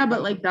was like, yeah,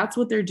 but like that's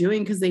what they're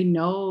doing, because they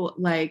know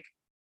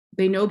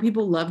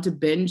people love to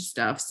binge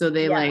stuff. So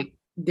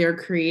they're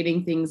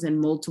creating things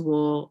in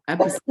multiple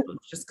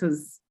episodes just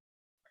because.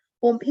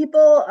 Well,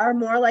 people are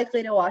more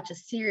likely to watch a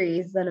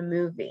series than a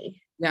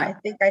movie. Yeah. I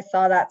think I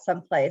saw that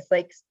someplace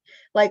like,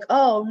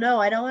 oh no,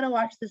 I don't want to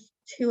watch this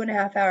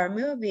 2.5-hour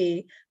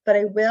movie, but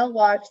I will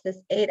watch this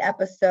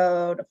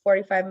 8-episode,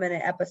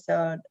 45-minute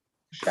episode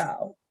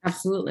show.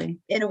 Absolutely.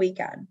 In a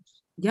weekend.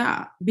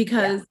 Yeah.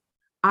 Because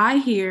I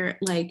hear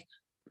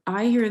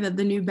that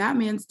the new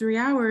Batman's 3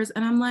 hours,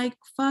 and I'm like,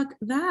 fuck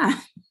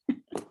that.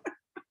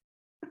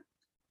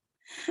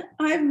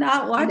 I'm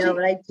not watching. No,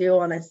 but I do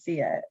want to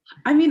see it.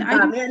 I mean,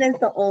 Batman is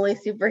the only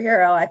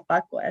superhero I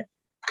fuck with.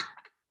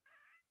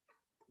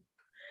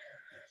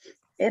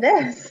 It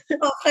is.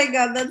 Oh my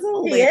god, that's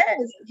hilarious.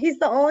 He is. He's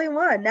the only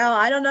one. Now,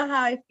 I don't know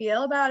how I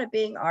feel about it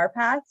being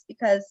R-Pats,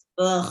 because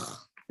I'm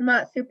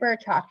not super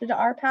attracted to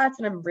R-Pats,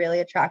 and I'm really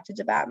attracted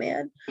to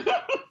Batman.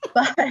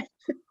 But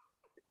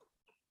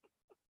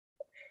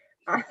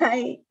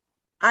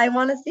I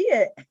want to see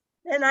it,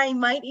 and I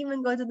might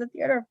even go to the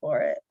theater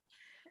for it.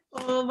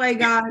 Oh my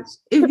gosh.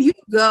 If you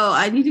go,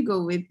 I need to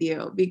go with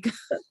you, because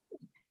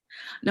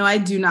no, I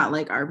do not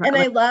like R-Pats.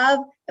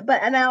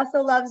 And I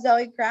also love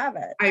Zoe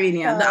Kravitz. I mean,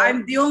 yeah,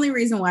 I'm the only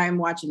reason why I'm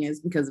watching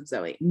is because of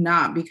Zoe,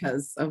 not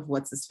because of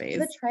what's his face.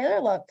 The trailer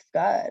looks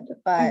good,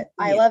 but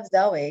I love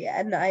Zoe,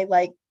 and I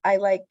like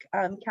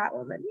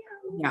Catwoman.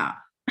 Yeah.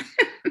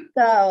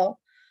 So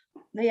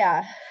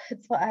yeah,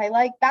 it's what I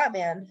like.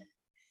 Batman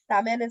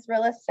is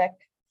realistic.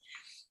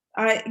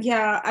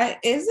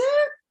 Is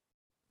it?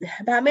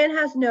 Batman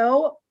has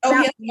no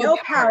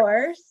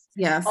powers.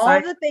 Yes. All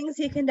of the things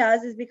he can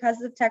does is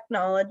because of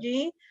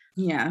technology.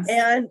 Yes.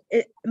 And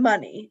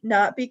money,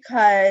 not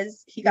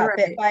because he got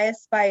bit by a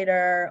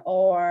spider,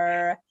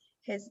 or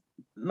his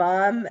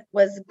mom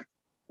was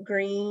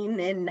green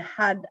and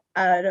had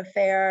an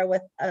affair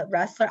with a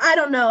wrestler. I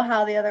don't know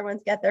how the other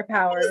ones get their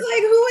powers.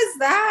 Like, who is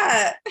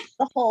that?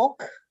 The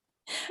Hulk.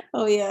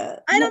 Oh yeah.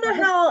 I don't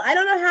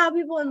know how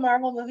people in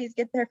Marvel movies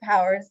get their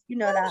powers. You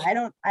know that. I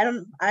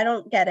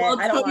don't get it. Well,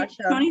 I don't watch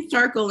them. Tony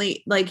Stark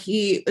only like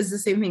he is the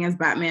same thing as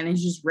Batman.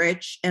 He's just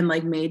rich and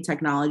like made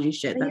technology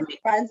shit. He's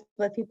friends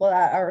with people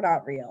that are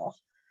not real.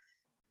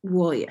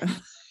 Well, yeah.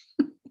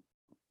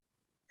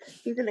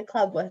 He's in a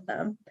club with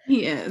them.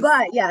 He is.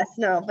 But yes,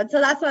 no. But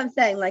so that's what I'm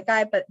saying. Like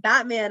but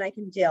Batman I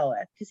can deal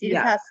with because he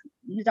just has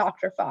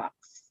Dr. Fox.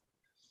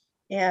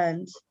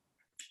 And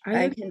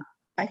I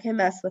can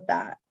mess with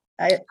that.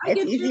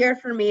 It's easier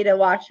for me to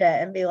watch it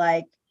and be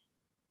like,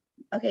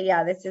 okay,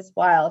 yeah, this is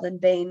wild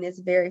and Bane is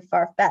very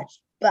far-fetched,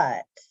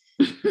 but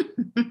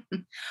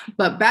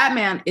but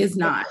Batman is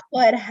not.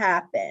 It could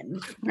happen.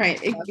 Right.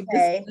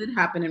 This could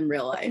happen in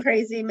real life. A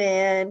crazy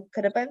man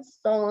could have been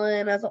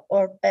stolen as an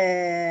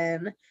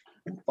orphan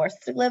and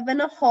forced to live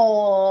in a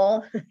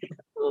hole.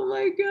 Oh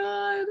my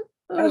God.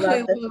 I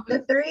love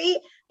this.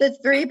 The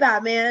three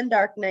Batman,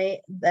 Dark Knight,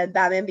 then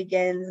Batman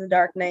Begins,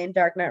 Dark Knight, and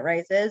Dark Knight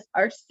Rises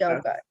are so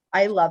good.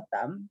 I love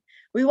them.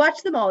 We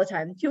watch them all the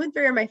time. 2 and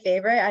 3 are my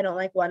favorite. I don't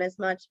like 1 as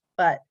much,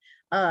 but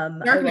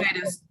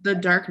the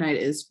Dark Knight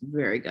is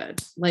very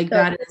good. Like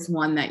that is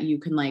one that you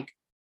can like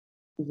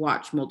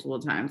watch multiple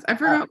times. I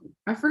forgot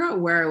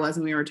where I was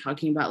when we were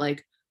talking about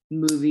like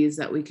movies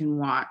that we can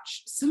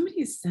watch.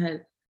 Somebody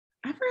said,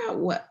 I forgot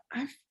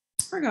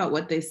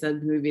what they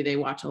said the movie they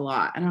watch a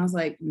lot. And I was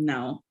like,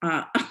 no.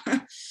 I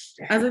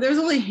was like, there's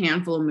only a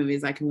handful of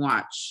movies I can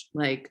watch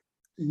like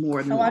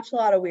more than I watch a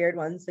lot of weird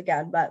ones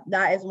again, but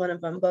that is one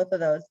of them. Both of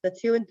those, the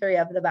 2 and 3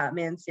 of the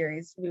Batman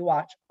series, we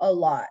watch a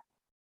lot.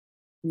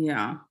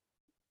 Yeah.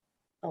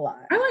 A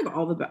lot. I like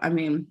all I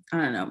don't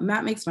know.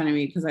 Matt makes fun of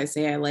me because I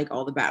say I like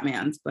all the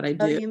Batmans, but I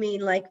do. Oh, you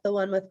mean like the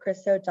one with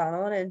Chris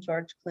O'Donnell and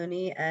George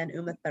Clooney and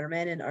Uma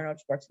Thurman and Arnold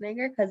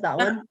Schwarzenegger? Because that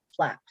one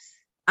slaps.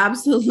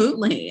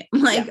 Absolutely.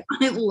 Like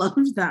I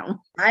loved that one.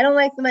 I don't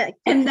like the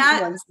and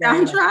that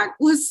soundtrack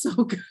was so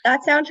good.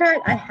 That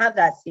soundtrack, I have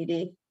that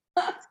CD.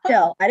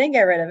 Still, I didn't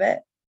get rid of it.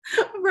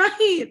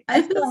 Right.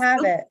 I still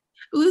have it.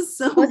 It was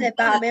so Was it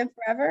Batman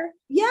Forever?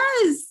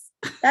 Yes.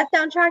 That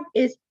soundtrack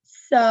is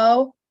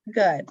so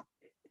good.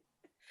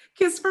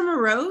 Kiss from a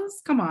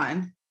Rose? Come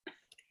on.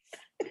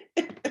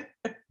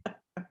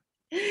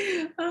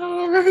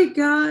 Oh my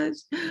gosh.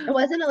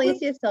 Wasn't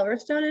Alicia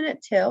Silverstone in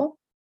it too?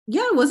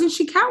 Yeah, wasn't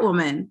she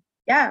Catwoman?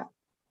 Yeah.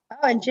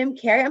 Oh, and Jim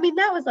Carrey. I mean,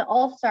 that was an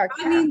all-star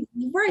cast.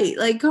 Right.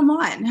 Like, come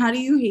on. How do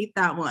you hate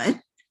that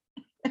one?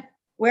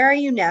 Where Are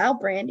You Now,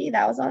 Brandy?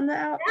 That was on the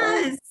album.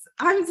 Yes,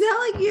 I'm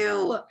telling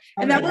you.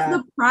 And that was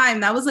the prime.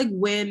 That was like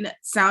when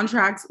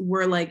soundtracks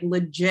were like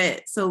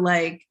legit. So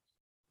like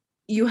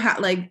you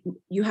had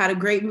a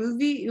great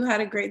movie, you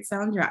had a great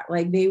soundtrack.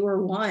 Like they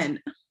were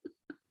one.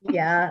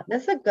 Yeah,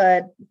 that's a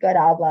good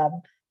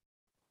album.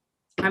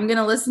 I'm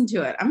gonna listen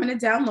to it. I'm gonna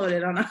download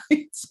it on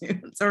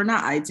iTunes or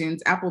not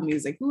iTunes, Apple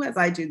Music. Who has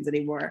iTunes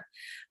anymore?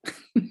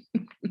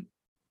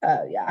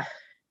 Oh yeah.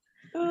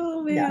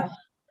 Oh man, yeah.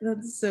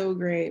 That's so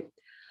great.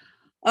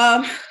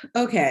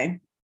 Okay.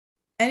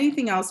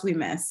 Anything else we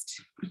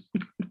missed?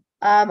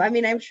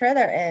 I'm sure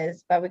there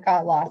is, but we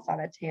got lost on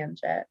a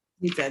tangent.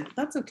 We did.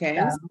 That's okay.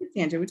 Yeah. It was a good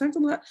tangent. We talked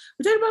about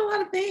a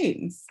lot of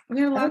things.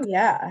 We had a lot. We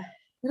had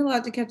a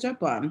lot to catch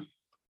up on.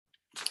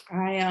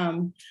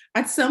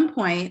 At some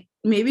point,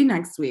 maybe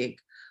next week,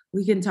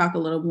 we can talk a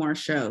little more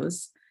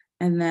shows.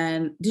 And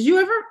then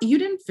you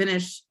didn't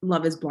finish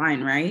Love is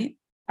Blind, right?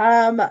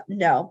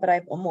 No, but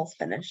I've almost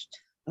finished.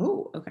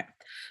 Oh, okay.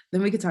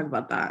 Then we could talk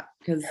about that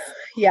because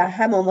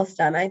I'm almost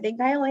done. I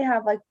think I only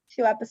have like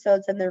 2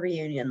 episodes in the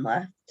reunion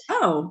left.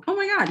 Oh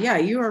my God. Yeah,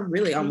 you are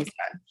really almost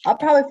done. I'll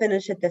probably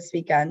finish it this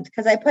weekend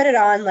because I put it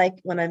on like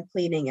when I'm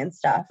cleaning and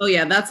stuff. Oh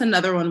yeah, that's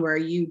another one where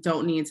you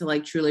don't need to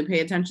like truly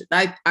pay attention.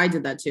 I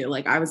did that too.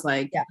 Like I was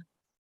like,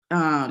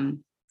 oh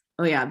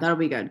yeah, that'll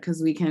be good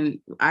because we can.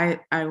 I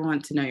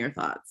want to know your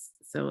thoughts,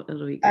 so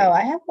it'll be great. Oh,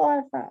 I have a lot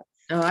of thoughts.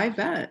 Oh, I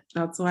bet.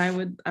 That's why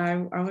I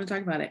want to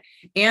talk about it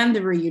and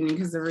the reunion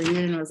because the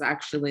reunion was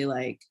actually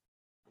like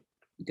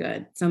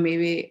good. So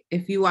maybe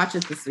if you watch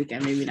it this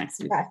weekend, maybe next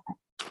week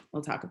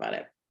we'll talk about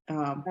it.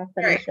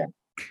 Right.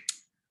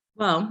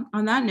 Well,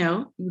 on that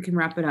note, we can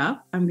wrap it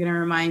up. I'm going to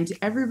remind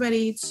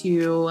everybody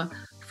to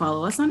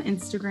follow us on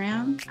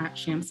Instagram at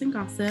Shamps and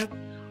Gossip.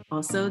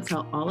 Also,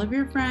 tell all of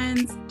your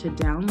friends to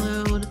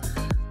download.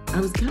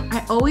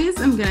 I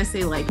always am gonna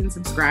say like and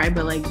subscribe,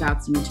 but like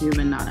that's YouTube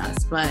and not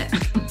us. But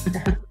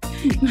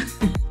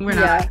we're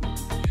not.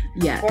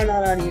 Yeah, we're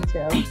not on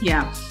YouTube.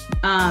 Yeah,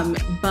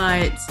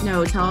 but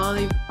no,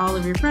 tell all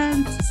of your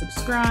friends to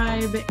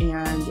subscribe,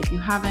 and if you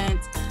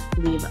haven't,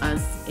 leave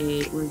us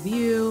a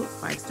review,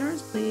 5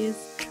 stars,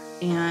 please.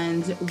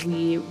 And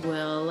we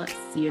will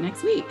see you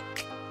next week.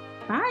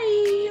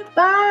 Bye.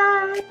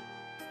 Bye.